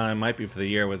period of time, might be for the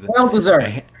year, with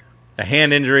a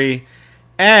hand injury.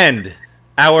 And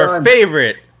our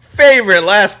favorite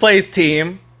last place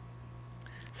team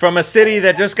from a city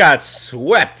that just got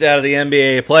swept out of the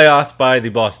NBA playoffs by the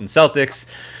Boston Celtics,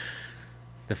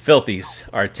 the Filthies,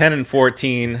 are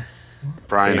 10-14.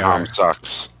 Brian Hom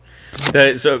sucks.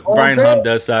 Brian Hom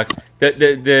does suck.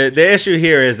 The issue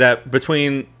here is that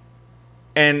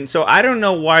so I don't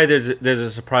know why there's a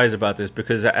surprise about this,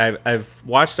 because I've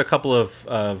watched a couple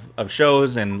of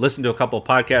shows and listened to a couple of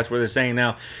podcasts where they're saying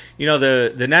now,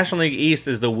 the National League East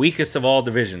is the weakest of all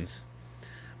divisions.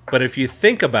 But if you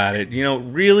think about it,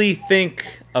 really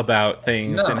think about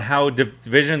things and how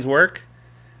divisions work,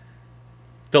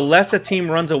 the less a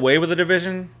team runs away with a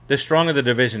division, the stronger the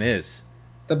division is.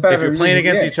 The better. If you're playing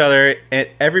against each other,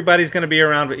 everybody's going to be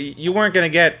around. You weren't going to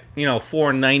get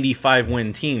 4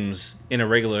 95-win teams in a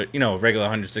regular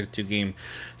 162 game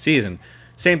season.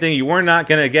 Same thing. You were not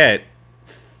going to get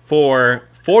 4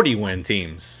 40-win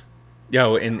teams,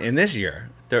 in this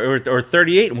year, or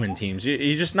 38-win teams.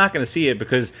 You're just not going to see it,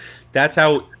 because that's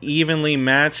how evenly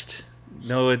matched.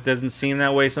 No, it doesn't seem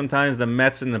that way sometimes. The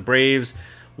Mets and the Braves,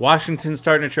 Washington's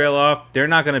starting to trail off. They're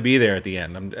not going to be there at the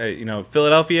end.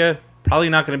 Philadelphia, probably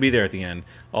not going to be there at the end.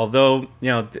 Although,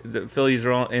 the Phillies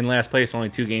are in last place, only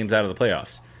 2 games out of the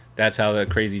playoffs. That's how the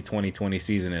crazy 2020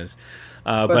 season is.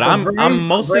 But I'm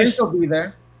mostly. Braves will be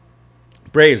there.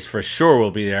 Braves for sure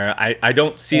will be there. I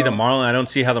don't see the Marlins. I don't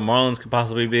see how the Marlins could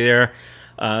possibly be there.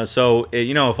 So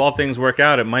if all things work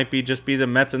out, it might just be the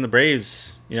Mets and the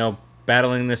Braves,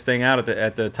 battling this thing out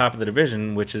at the top of the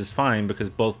division, which is fine, because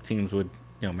both teams would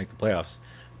make the playoffs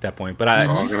at that point. But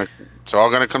it's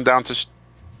all gonna come down to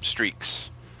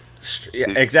streaks. Yeah,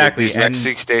 exactly. These next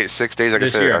 6 days, like I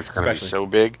said, it's going to be so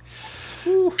big.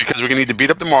 Because we're going to need to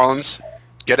beat up the Marlins,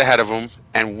 get ahead of them,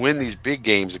 and win these big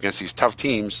games against these tough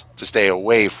teams to stay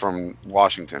away from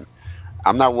Washington.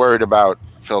 I'm not worried about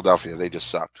Philadelphia. They just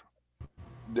suck.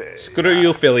 Screw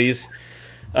you, Phillies.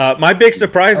 My big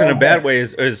surprise in a bad way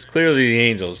is clearly the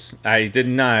Angels. I did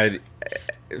not.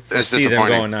 foresee them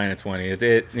going 9-20.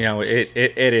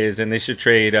 It is, and they should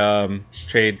trade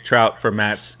Trout for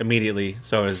Mats immediately,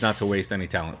 so as not to waste any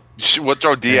talent. We'll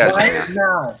throw Diaz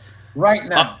right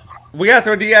now. We gotta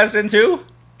throw Diaz in too.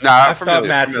 Nah,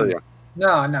 Familia.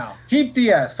 No. Keep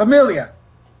Diaz. Familia.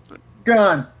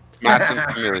 Gone. Mats and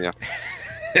Familia.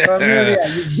 Familia,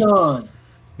 you're gone.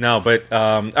 No, but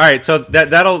all right. So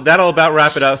that'll about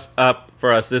wrap it up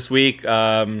for us this week.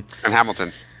 And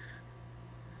Hamilton.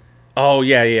 Oh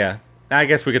yeah. I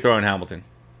guess we could throw in Hamilton.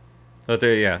 But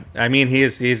I mean,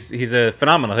 he's a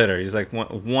phenomenal hitter. He's like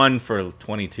one for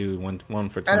 22, one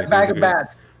for 22. And a bag of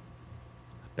bats.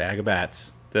 Bag of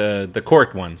bats. The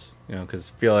corked ones, because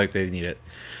I feel like they need it.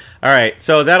 All right,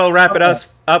 so that'll wrap it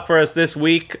up for us this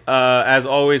week. As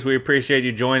always, we appreciate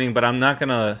you joining, but I'm not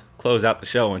gonna close out the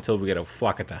show until we get a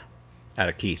fuakata out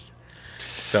of Keith.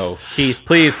 So Keith,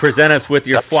 please present us with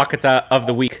your fuakata of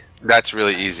the week. That's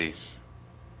really easy.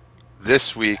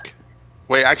 This week,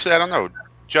 wait, actually, I don't know.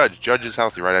 Judge is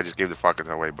healthy, right? I just gave the fuakata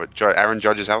away, but Aaron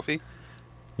Judge is healthy.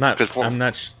 I'm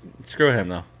not. Screw him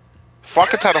though.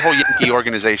 Fuakata the whole Yankee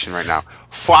organization right now.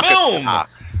 Fuakata.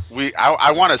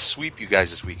 I want to sweep you guys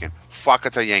this weekend.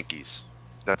 Fuakata Yankees.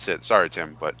 That's it. Sorry,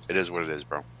 Tim, but it is what it is,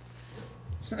 bro.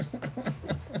 All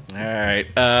right.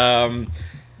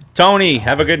 Tony,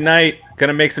 have a good night.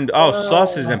 Gonna make some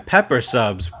sauces and pepper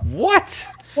subs. What?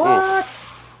 Look,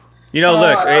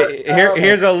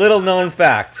 here's a little known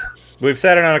fact. We've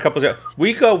said it on a couple of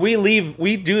shows.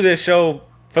 We do this show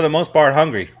for the most part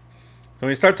hungry. So when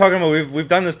we start talking about, we've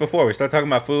done this before. We start talking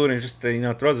about food and it just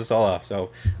throws us all off. So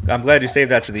I'm glad you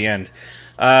saved that to the end.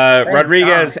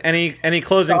 Rodriguez, any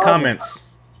closing comments?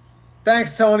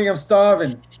 Thanks, Tony. I'm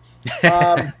starving.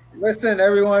 Listen,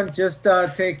 everyone, just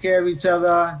take care of each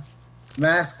other.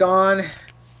 Mask on.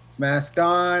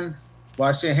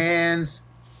 Wash your hands.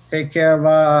 Take care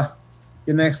of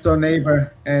your next door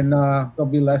neighbor, and there'll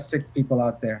be less sick people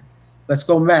out there. Let's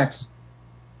go, Mets.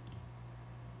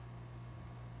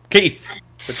 Keith,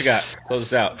 what you got? Close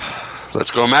us out. Let's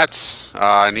go, Mets.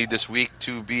 I need this week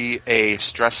to be a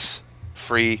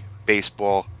stress-free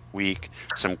baseball week.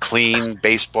 Some clean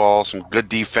baseball, some good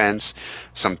defense,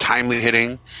 some timely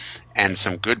hitting, and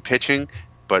some good pitching.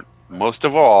 But most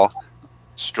of all,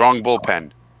 strong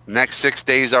bullpen. Next 6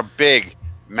 days are big.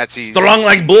 Metsies. Strong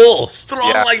like bull.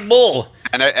 Like bull.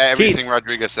 And everything Keith.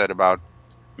 Rodriguez said about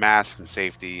masks and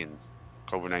safety and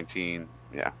COVID-19.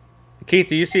 Yeah. Keith,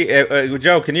 do you see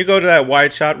Joe? Can you go to that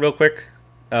wide shot real quick?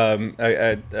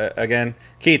 Again,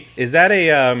 Keith, is that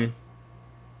a?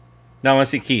 No, I want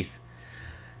to see Keith.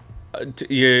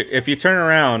 If you turn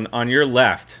around on your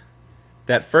left,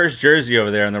 that first jersey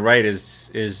over there on the right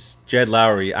is Jed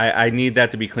Lowry. I need that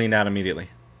to be cleaned out immediately.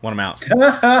 Want him out.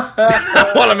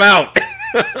 Want him out.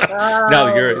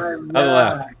 No, you're other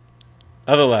left.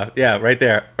 Other left. Yeah, right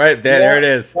there. Right there. There it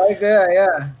is. Right there,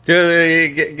 yeah.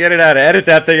 Dude, get it out. Edit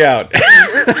that thing out.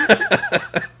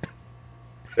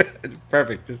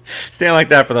 Perfect. Just stand like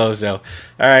that for those, Joe.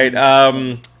 All right.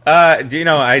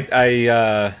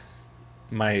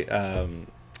 My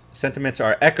sentiments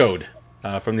are echoed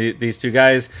from these two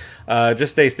guys.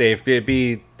 Just stay safe.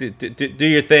 Do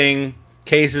your thing.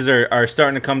 Cases are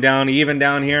starting to come down, even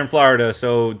down here in Florida.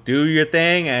 So do your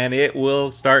thing, and it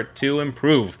will start to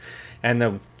improve. And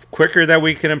the quicker that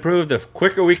we can improve, the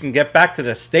quicker we can get back to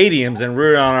the stadiums and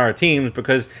root on our teams.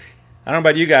 Because I don't know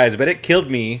about you guys, but it killed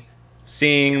me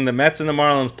seeing the Mets and the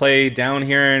Marlins play down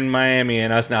here in Miami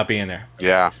and us not being there.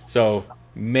 Yeah. So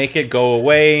make it go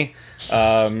away.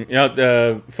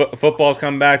 The football's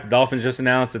come back. The Dolphins just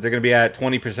announced that they're going to be at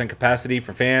 20% capacity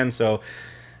for fans. So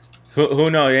who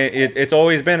knows? It's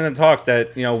always been in the talks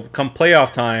that, come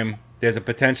playoff time, there's a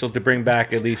potential to bring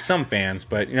back at least some fans.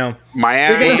 But,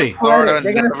 Miami, Florida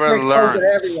never learned.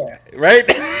 Right?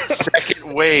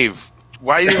 Second wave.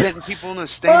 Why are you letting people in the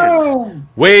stands? Oh.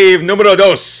 Wave numero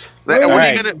dos. What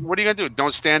are you gonna do?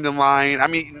 Don't stand in line. I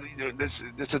mean, this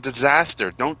is a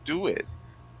disaster. Don't do it.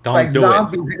 Don't it's like do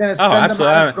zombies. it. They're gonna send them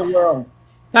out of the world.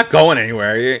 Not going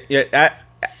anywhere. The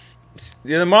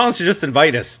Marlins should just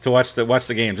invite us to watch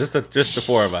the game. Just the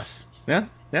four of us. Yeah.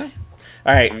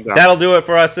 All right, that'll do it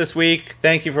for us this week.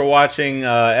 Thank you for watching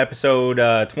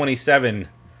episode 27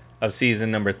 of season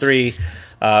number 3.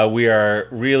 We are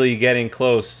really getting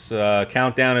close.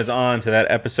 Countdown is on to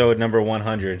that episode number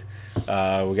 100.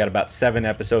 We got about 7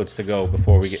 episodes to go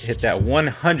before we hit that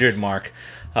 100 mark.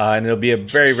 And it'll be a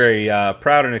very, very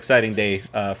proud and exciting day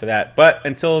for that. But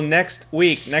until next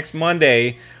week, next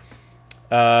Monday,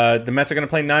 the Mets are going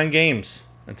to play 9 games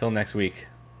until next week.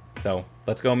 So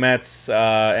let's go Mets,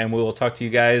 and we will talk to you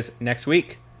guys next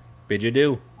week. Bid you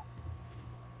adieu.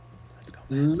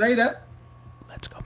 Later.